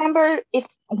can't remember if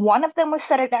one of them was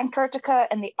set at Antarctica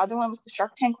and the other one was the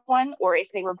Shark Tank one, or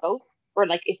if they were both, or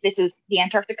like if this is the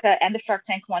Antarctica and the Shark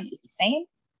Tank one is the same.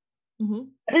 Mm-hmm.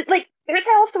 But it's like there's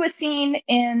also a scene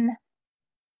in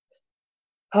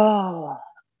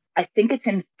I think it's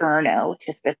Inferno, which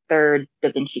is the 3rd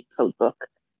Da Vinci Code book,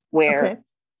 where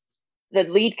the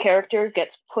lead character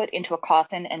gets put into a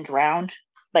coffin and drowned.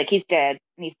 Like he's dead,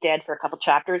 and he's dead for a couple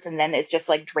chapters, and then it's just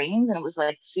like drains, and it was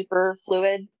like super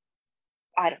fluid.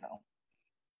 I don't know.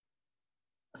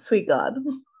 Sweet God.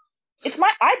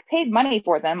 I paid money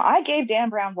for them. I gave Dan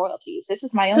Brown royalties. This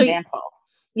is my own damn fault.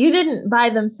 You didn't buy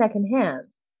them secondhand.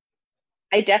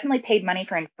 I definitely paid money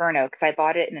for Inferno because I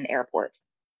bought it in an airport.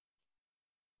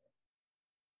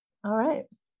 All right.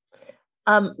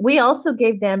 We also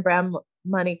gave Dan Brown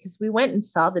money because we went and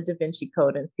saw the Da Vinci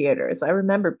Code in theaters. I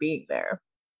remember being there.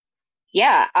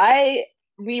 Yeah, I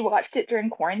rewatched it during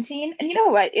quarantine, and you know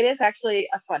what? It is actually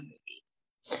a fun movie.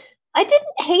 I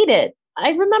didn't hate it. I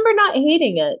remember not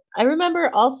hating it. I remember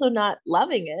also not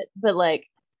loving it, but like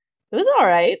it was all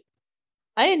right.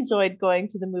 I enjoyed going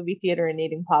to the movie theater and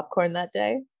eating popcorn that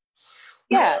day.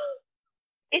 Yeah.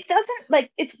 It doesn't,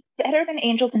 like, it's better than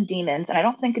Angels and Demons, and I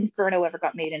don't think Inferno ever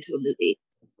got made into a movie.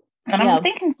 And I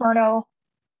think Inferno,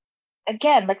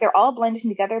 again, like they're all blended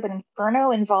together, but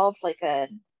Inferno involved like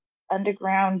an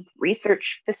underground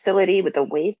research facility with a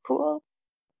wave pool.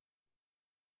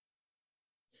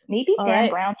 Maybe Dan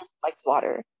Brown just likes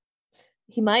water.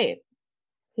 He might.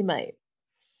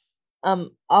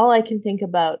 All I can think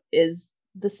about is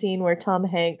the scene where Tom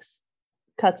Hanks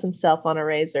cuts himself on a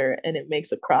razor and it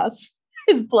makes a cross.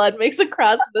 His blood makes a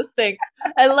cross in the sink.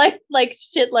 I like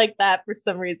shit like that for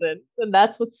some reason. And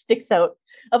that's what sticks out.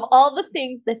 Of all the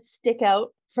things that stick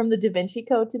out from the Da Vinci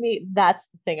Code to me, that's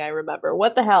the thing I remember.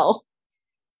 What the hell?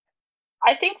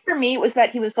 I think for me it was that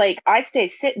he was like, I stay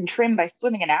fit and trim by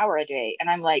swimming an hour a day. And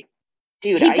I'm like,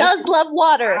 dude, he does love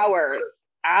water.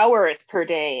 Hours per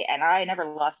day, and I never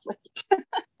lost weight.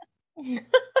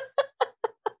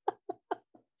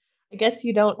 I guess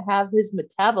you don't have his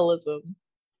metabolism.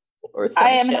 Or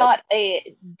I am not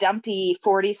a dumpy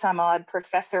 40-some-odd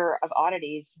professor of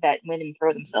oddities that women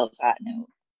throw themselves at. No.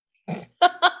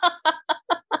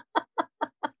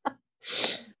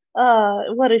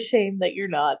 What a shame that you're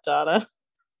not, Donna.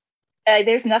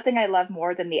 There's nothing I love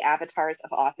more than the avatars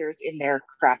of authors in their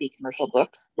crappy commercial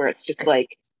books, where it's just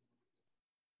like,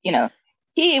 you know,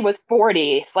 he was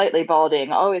 40, slightly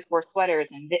balding, always wore sweaters,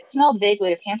 and it smelled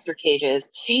vaguely of hamster cages.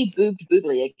 She boobed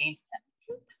boobly against him.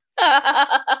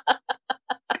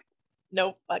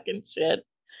 No fucking shit.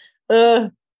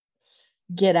 Ugh.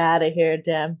 Get out of here,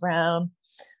 Dan Brown.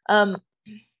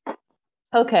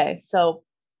 Okay, so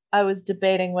I was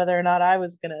debating whether or not I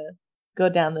was gonna go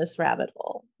down this rabbit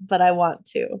hole, but I want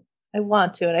to. I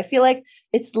want to, and I feel like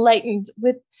it's lightened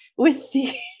with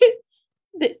the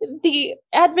the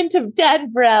advent of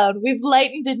Dan Brown. We've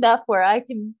lightened enough where I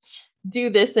can do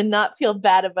this and not feel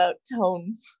bad about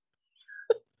tone,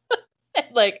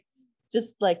 like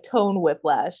just like tone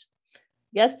whiplash.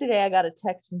 Yesterday, I got a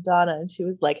text from Donna, and she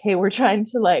was like, "Hey, we're trying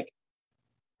to like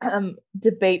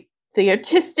debate the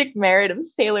artistic merit of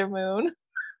Sailor Moon.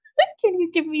 Can you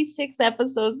give me 6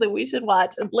 episodes that we should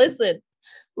watch?" And listen,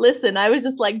 I was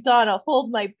just like, Donna, hold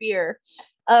my beer.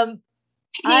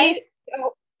 I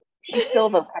He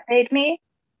Silva Pepe'd me,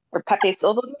 or Pepe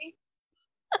Silva'd me.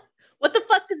 What the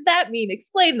fuck does that mean?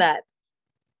 Explain that.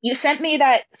 You sent me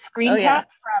that screen yeah. cap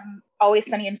from Always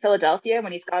Sunny in Philadelphia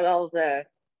when he's got all the.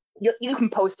 You can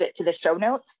post it to the show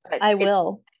notes. But I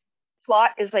will.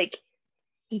 Plot is like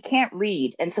he can't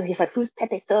read, and so he's like, "Who's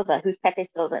Pepe Silva? Who's Pepe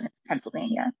Silva?" And it's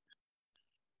Pennsylvania.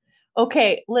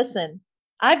 Okay, listen.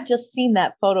 I've just seen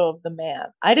that photo of the man.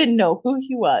 I didn't know who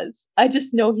he was. I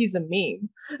just know he's a meme.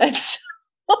 And so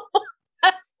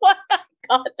that's why I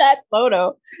got that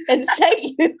photo and sent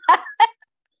you that.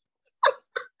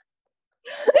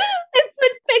 And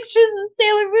put pictures of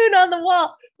Sailor Moon on the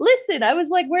wall. Listen, I was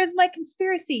like, where's my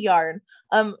conspiracy yarn?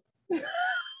 There's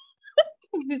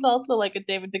also like a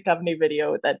David Duchovny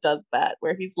video that does that,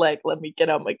 where he's like, let me get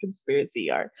out my conspiracy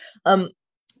yarn.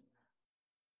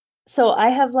 So I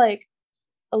have like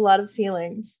a lot of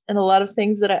feelings and a lot of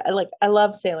things that I like. I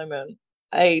love Sailor Moon.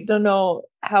 I don't know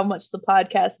how much the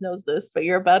podcast knows this, but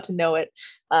you're about to know it.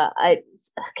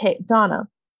 Okay, Donna,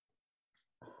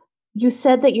 you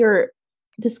said that you're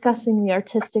discussing the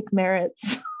artistic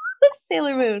merits of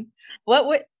Sailor Moon. What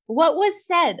was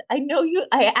said? I know you.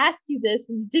 I asked you this,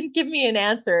 and you didn't give me an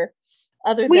answer.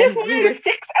 Other we than just wanted a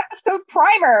 6-episode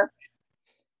primer.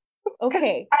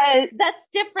 Okay, that's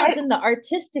different than the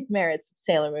artistic merits of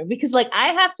Sailor Moon, because like I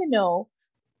have to know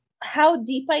how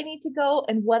deep I need to go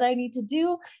and what I need to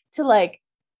do to like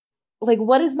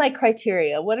what is my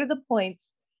criteria? What are the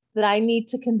points that I need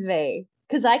to convey?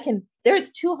 Because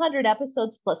there's 200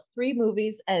 episodes plus 3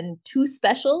 movies and 2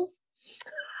 specials.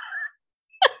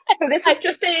 So this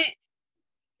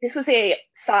was a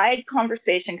side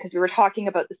conversation because we were talking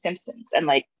about The Simpsons and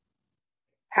like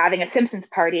having a Simpsons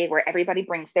party where everybody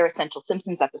brings their essential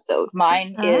Simpsons episode.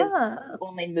 Mine is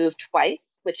Only Moved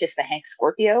Twice, which is the Hank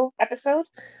Scorpio episode.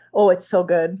 Oh, it's so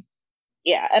good.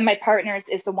 Yeah, and my partner's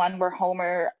is the one where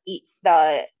Homer eats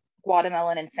the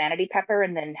watermelon insanity pepper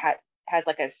and then has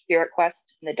like a spirit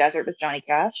quest in the desert with Johnny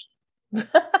Cash.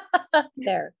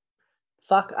 There.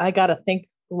 Fuck, I gotta think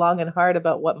long and hard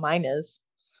about what mine is.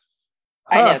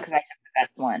 Huh. I know, because I took the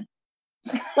best one.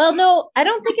 Well, no, I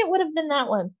don't think it would have been that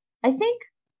one. I think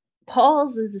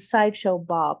Paul's is the Sideshow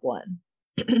Bob one.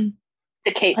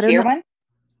 The Cape Fear one?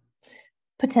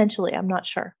 Potentially, I'm not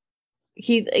sure.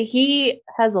 He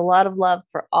has a lot of love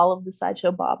for all of the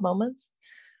Sideshow Bob moments.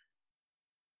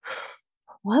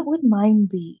 What would mine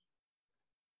be?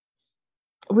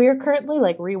 We are currently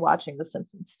like rewatching The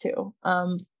Simpsons too.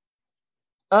 Come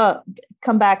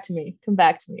back to me.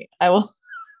 I will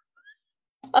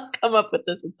I'll come up with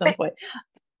this at some point.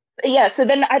 Yeah, so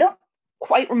then I don't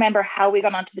quite remember how we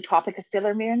got onto the topic of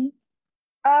Sailor Moon.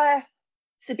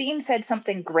 Sabine said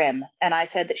something grim, and I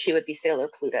said that she would be Sailor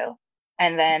Pluto.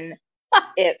 And then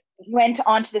it went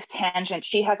on to this tangent.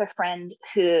 She has a friend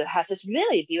who has this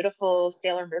really beautiful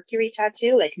Sailor Mercury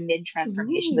tattoo, like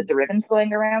mid-transformation with the ribbons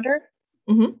going around her.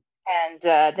 Mm-hmm.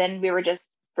 And then we were just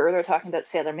further talking about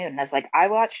Sailor Moon. And I was like, I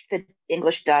watched the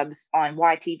English dubs on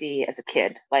YTV as a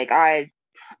kid. Like,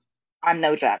 I'm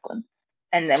no Jacqueline.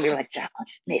 And then we were like, Jacqueline,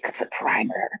 make us a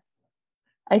primer.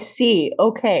 I see.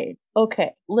 Okay.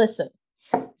 Listen.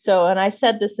 So, and I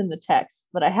said this in the text,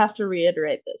 but I have to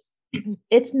reiterate this.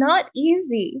 It's not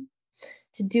easy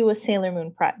to do a Sailor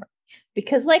Moon primer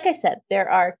because, like I said, there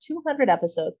are 200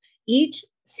 episodes. Each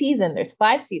season, there's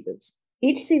 5 seasons.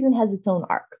 Each season has its own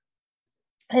arc.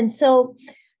 And so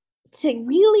to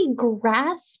really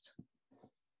grasp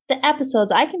the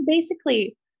episodes, I can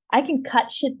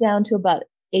cut shit down to about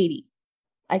 80,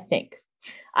 I think.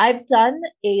 I've done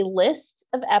a list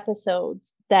of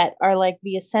episodes that are like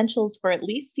the essentials for at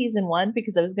least season 1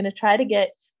 because I was going to try to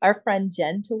get our friend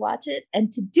Jen to watch it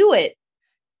and to do it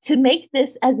to make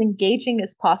this as engaging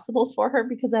as possible for her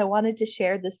because I wanted to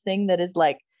share this thing that is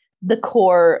like the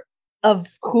core of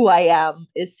who I am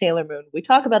is Sailor Moon. We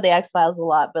talk about the X-Files a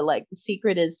lot, but like the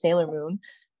secret is Sailor Moon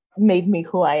made me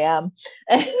who I am.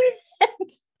 And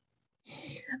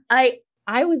I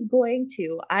was going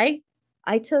to, I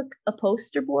took a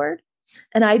poster board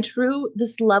and I drew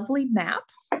this lovely map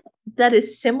that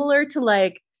is similar to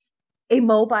like a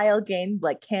mobile game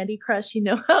like Candy Crush, you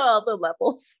know, how all the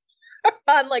levels are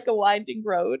on like a winding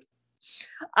road.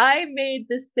 I made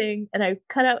this thing and I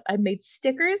made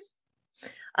stickers.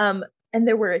 Um, and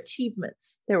there were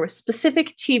achievements. There were specific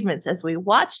achievements as we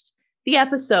watched the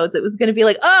episodes. It was going to be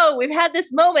like, oh, we've had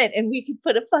this moment, and we could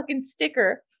put a fucking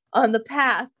sticker on the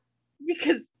path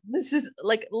because this is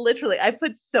like literally, I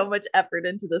put so much effort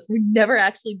into this. We never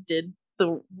actually did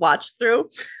the watch through,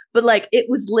 but like it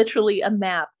was literally a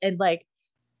map. And like,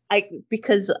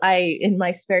 because I in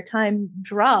my spare time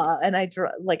draw, and I draw,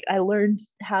 like I learned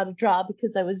how to draw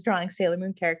because I was drawing Sailor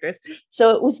Moon characters. So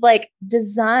it was like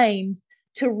designed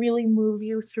to really move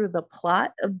you through the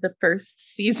plot of the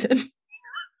first season.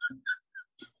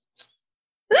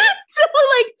 So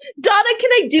like, Donna, can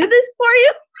I do this for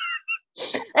you?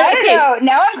 I don't know.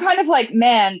 Now I'm kind of like,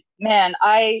 man,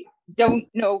 I don't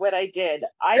know what I did.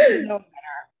 I should know better.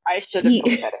 I should have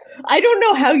known better. I don't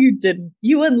know how you didn't.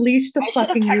 You unleashed a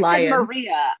fucking lion.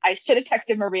 Maria. I should have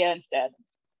texted Maria instead.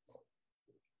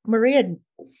 Maria,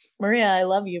 I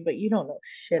love you, but you don't know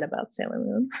shit about Sailor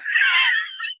Moon.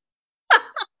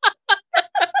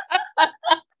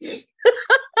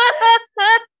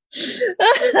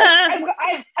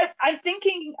 I'm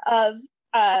thinking of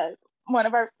one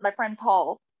of my friend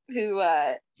Paul, who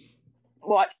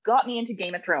got me into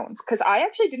Game of Thrones, because I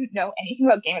actually didn't know anything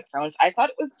about Game of Thrones. I thought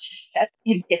it was just set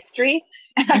in history,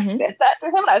 and I said that to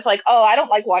him, and I was like, oh, I don't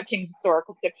like watching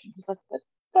historical fiction. He's like, what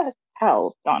the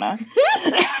hell, Donna?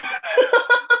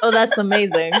 Oh, that's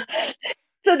amazing.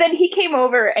 So then he came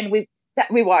over and we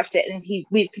watched it, and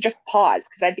we could just pause,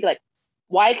 because I'd be like,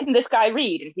 why can this guy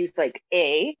read? And he's like,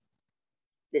 A,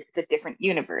 this is a different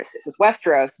universe. This is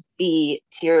Westeros. B,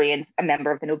 Tyrion's a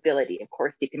member of the nobility. Of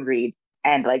course he can read.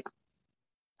 And like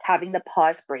having the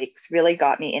pause breaks really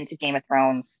got me into Game of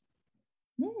Thrones.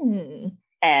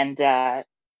 And that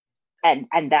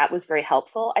was very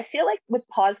helpful. I feel like with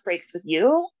pause breaks with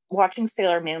you, watching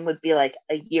Sailor Moon would be like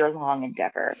a year-long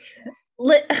endeavor.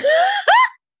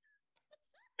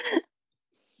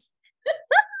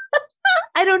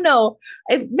 I don't know.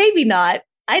 Maybe not.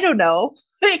 I don't know.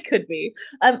 It could be.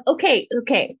 Okay.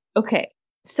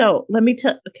 So let me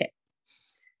tell. Okay,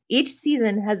 each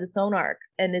season has its own arc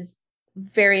and is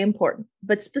very important.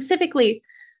 But specifically,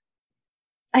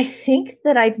 I think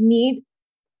that I'd need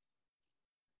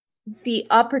the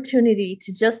opportunity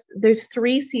to there's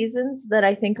 3 seasons that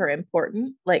I think are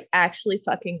important, like actually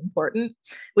fucking important,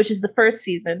 which is the first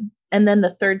season, and then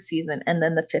the 3rd season, and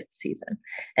then the 5th season.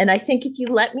 And I think if you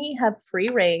let me have free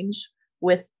range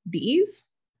with these,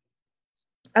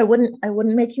 I wouldn't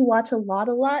make you watch a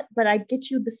lot, but I'd get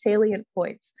you the salient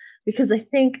points, because I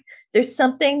think there's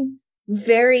something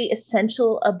very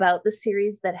essential about the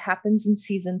series that happens in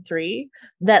season 3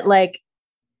 that like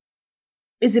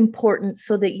is important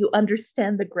so that you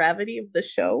understand the gravity of the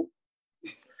show.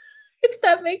 If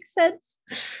that makes sense.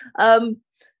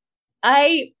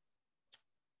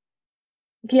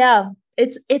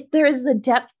 There is a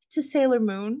depth to Sailor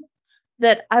Moon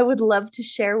that I would love to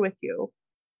share with you.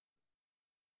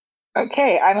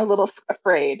 Okay, I'm a little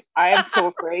afraid. I am so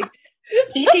afraid.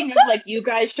 Speaking of, like, you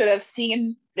guys should have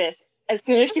seen this. As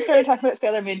soon as she started talking about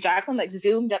Sailor Moon, Jacqueline like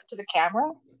zoomed up to the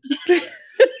camera.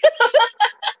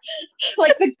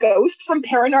 Like the ghost from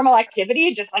Paranormal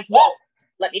Activity, just like, whoa,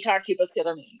 let me talk to you about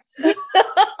Sailor Moon.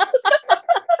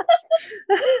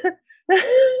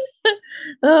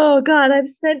 Oh God, I've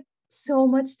spent so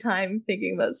much time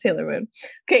thinking about Sailor Moon.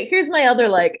 Okay, here's my other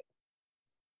like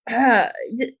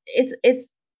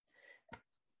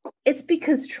it's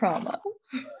because trauma.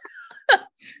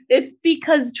 It's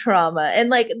because trauma. And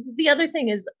like the other thing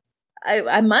is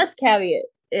I must caveat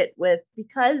it with,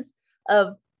 because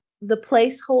of the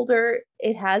placeholder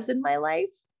it has in my life,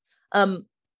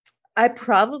 I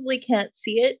probably can't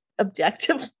see it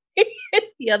objectively.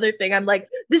 It's the other thing. I'm like,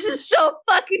 this is so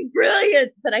fucking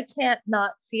brilliant, but I can't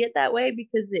not see it that way,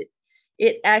 because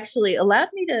it actually allowed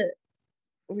me to,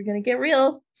 we're gonna get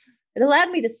real, it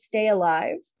allowed me to stay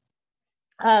alive.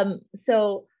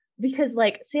 So because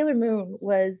like Sailor Moon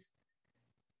was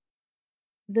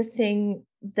the thing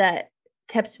that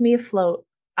kept me afloat.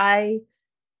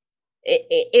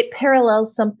 It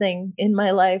parallels something in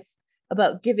my life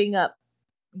about giving up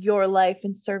your life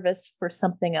in service for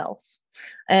something else.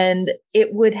 And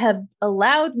it would have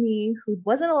allowed me, who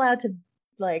wasn't allowed to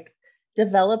like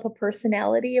develop a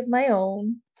personality of my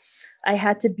own, I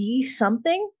had to be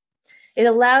something. It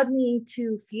allowed me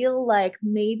to feel like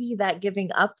maybe that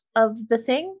giving up of the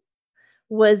thing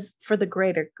was for the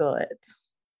greater good.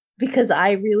 Because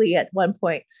I really at one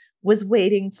point was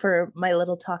waiting for my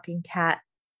little talking cat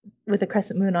with a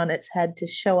crescent moon on its head to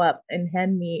show up and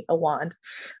hand me a wand.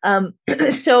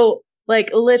 So Like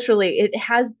literally, it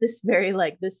has this very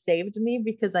like this saved me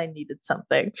because I needed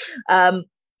something. Um,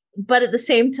 but at the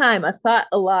same time, I thought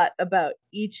a lot about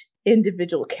each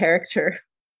individual character.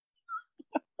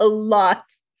 A lot,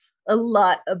 a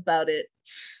lot about it.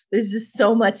 There's just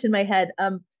so much in my head.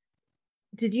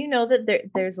 Did you know that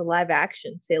there's a live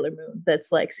action Sailor Moon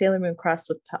that's like Sailor Moon crossed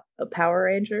with Power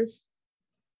Rangers?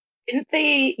 Didn't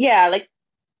they? Yeah, like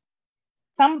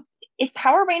some is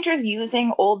Power Rangers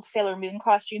using old Sailor Moon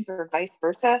costumes or vice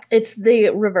versa? It's the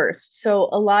reverse. So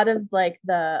a lot of like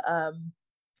the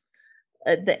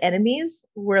enemies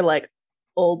were like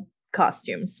old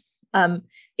costumes.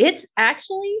 It's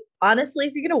actually honestly,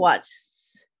 if you're gonna watch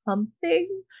something,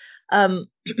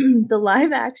 the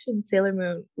live action Sailor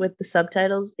Moon with the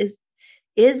subtitles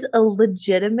is a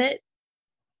legitimate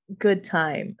good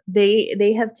time.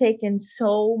 They have taken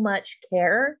so much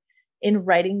care in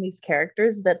writing these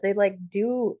characters that they like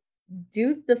do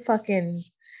the fucking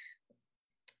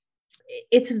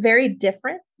it's very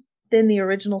different than the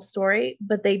original story,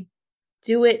 but they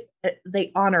do it,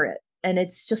 they honor it. And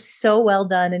it's just so well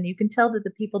done. And you can tell that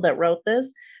the people that wrote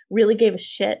this really gave a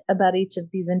shit about each of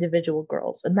these individual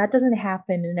girls. And that doesn't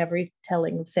happen in every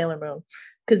telling of Sailor Moon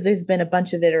because there's been a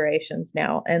bunch of iterations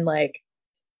now. And like,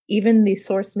 even the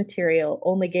source material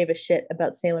only gave a shit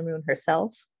about Sailor Moon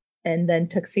herself and then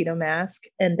Tuxedo Mask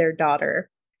and their daughter.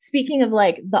 Speaking of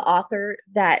like the author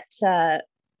that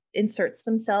inserts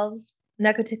themselves,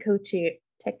 Neko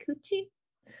Tekuchi,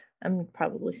 I'm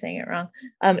probably saying it wrong.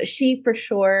 She for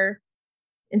sure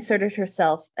inserted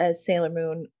herself as Sailor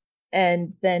Moon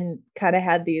and then kind of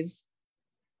had these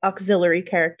auxiliary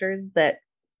characters that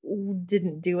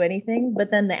didn't do anything.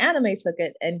 But then the anime took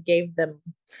it and gave them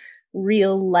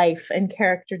real life and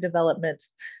character development.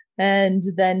 And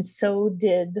then so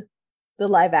did the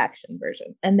live action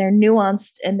version. And they're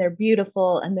nuanced and they're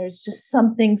beautiful. And there's just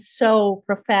something so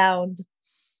profound,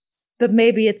 but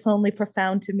maybe it's only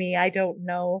profound to me. I don't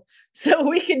know. So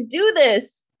we can do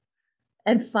this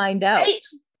and find out.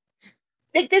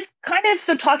 Like this kind of,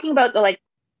 so talking about the like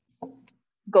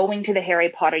going to the Harry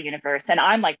Potter universe, and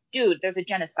I'm like, dude, there's a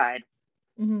genocide.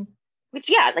 Mm-hmm. Which,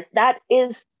 yeah, like that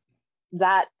is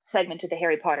that segment of the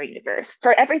Harry Potter universe.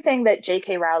 For everything that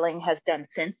J.K. Rowling has done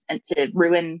since and to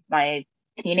ruin my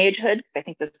teenagehood, because I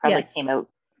think this probably came out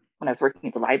when I was working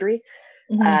at the library,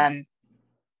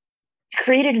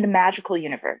 created a magical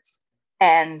universe.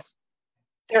 And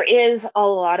there is a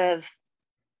lot of,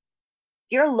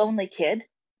 you're a lonely kid,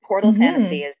 Portal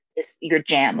Fantasy is your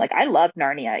jam. Like, I love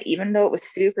Narnia, even though it was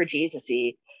super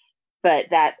Jesus-y, but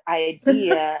that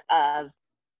idea of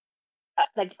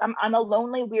like I'm a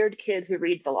lonely weird kid who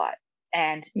reads a lot,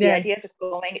 and the idea of just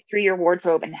going through your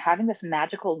wardrobe and having this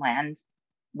magical land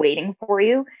waiting for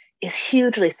you is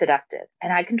hugely seductive.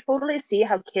 And I can totally see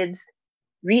how kids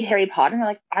read Harry Potter and they're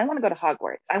like, I want to go to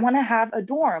Hogwarts, I want to have a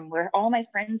dorm where all my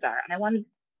friends are, and I want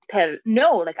to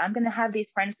know, like, I'm going to have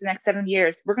these friends for the next 7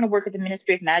 years, we're going to work at the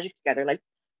Ministry of Magic together. Like,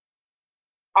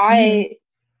 I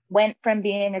went from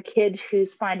being a kid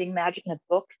who's finding magic in a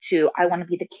book to I want to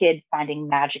be the kid finding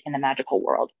magic in the magical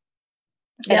world.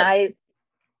 Yep. And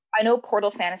I know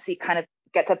Portal Fantasy kind of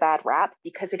gets a bad rap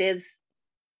because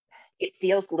it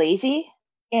feels lazy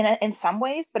in some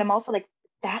ways, but I'm also like,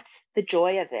 that's the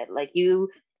joy of it. Like you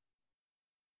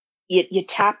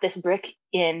tap this brick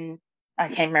in, I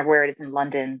can't remember where it is in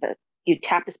London, but you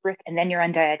tap this brick and then you're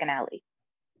on Diagon Alley.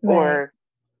 Right. Or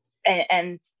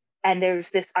and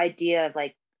there's this idea of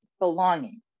like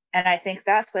belonging. And I think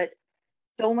that's what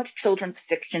so much children's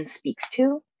fiction speaks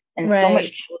to. And so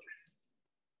much children,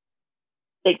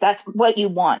 like, that's what you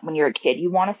want when you're a kid.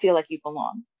 You want to feel like you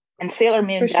belong. And Sailor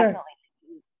Moon definitely,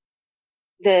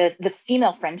 the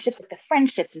female friendships, like the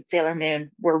friendships in Sailor Moon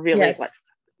were really what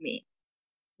stuck with me.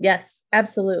 Yes,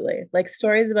 absolutely. Like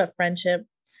stories about friendship.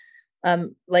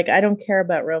 Like I don't care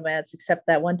about romance except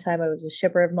that one time I was a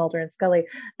shipper of Mulder and Scully.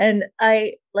 And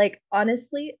I like,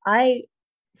 honestly, I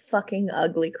fucking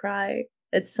ugly cry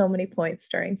at so many points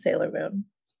during Sailor Moon.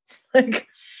 Like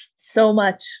so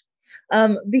much.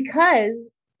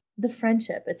 Because the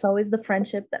friendship, it's always the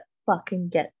friendship that fucking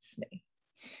gets me.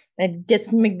 It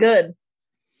gets me good.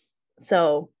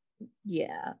 So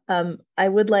yeah. I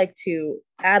would like to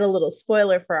add a little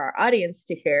spoiler for our audience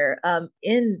to hear.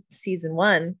 In season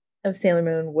 1 of Sailor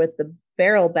Moon with the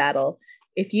barrel battle,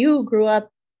 if you grew up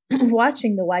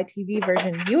watching the YTV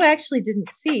version, you actually didn't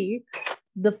see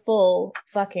the full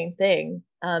fucking thing.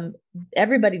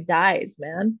 Everybody dies,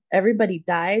 man. Everybody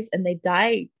dies, and they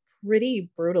die pretty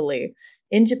brutally.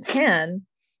 In Japan,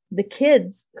 the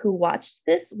kids who watched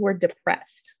this were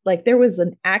depressed. Like there was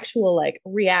an actual like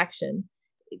reaction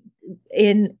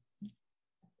in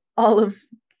all of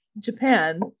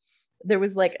Japan there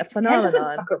was like a Japan doesn't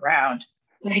phenomenon. fuck around.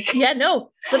 Like, Yeah,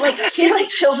 no, but like I feel like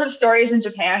children's stories in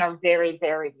Japan are very,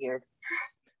 very weird.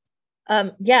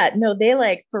 yeah, no, they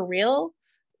like for real,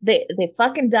 they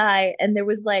fucking die. And there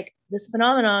was like this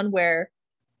phenomenon where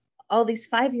all these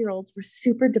 5-year-olds were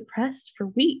super depressed for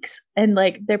weeks, and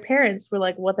like their parents were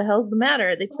like, what the hell's the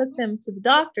matter? They took them to the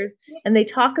doctors, and they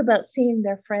talk about seeing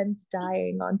their friends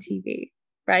dying on TV,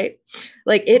 right?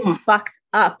 Like it fucked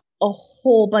up a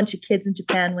whole bunch of kids in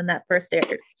Japan when that first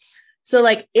aired. So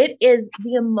like it is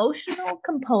the emotional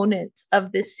component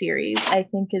of this series, I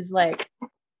think, is like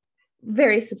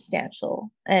very substantial,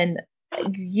 and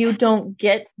you don't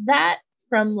get that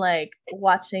from like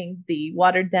watching the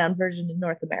watered down version in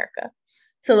North America.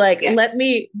 So like let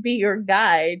me be your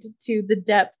guide to the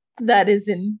depth that is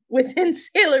in within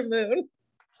Sailor Moon.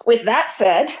 With that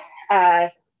said,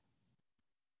 a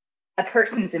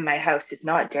person's in my house is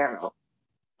not Daryl.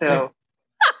 So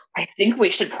I think we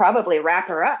should probably wrap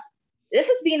her up. This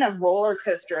has been a roller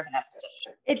coaster of an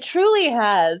episode. It truly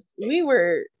has. We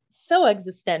were so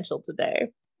existential today.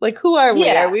 Like, who are we?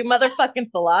 Yeah. Are we motherfucking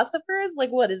philosophers?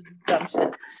 Like, what is this dumb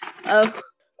shit?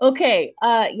 Okay.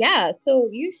 Yeah. So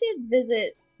you should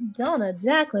visit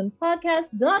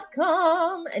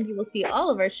DonnaJacquelinePodcast.com and you will see all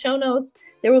of our show notes.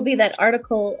 There will be that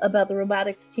article about the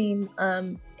robotics team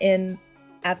in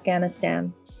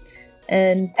Afghanistan.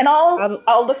 And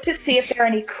I'll look to see if there are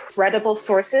any credible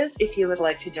sources if you would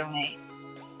like to donate.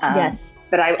 Yes.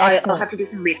 But I'll have to do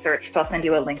some research, so I'll send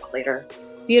you a link later.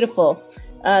 Beautiful.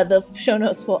 The show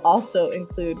notes will also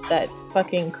include that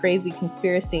fucking crazy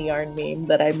conspiracy yarn meme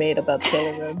that I made about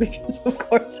Sailor Moon, because of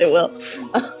course it will.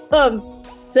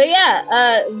 So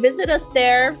yeah, visit us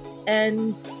there,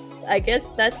 and I guess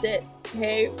that's it.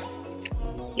 Hey,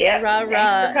 yeah, rah rah,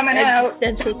 thanks for coming out.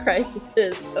 Existential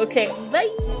crises. Okay, bye.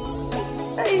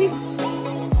 Bye.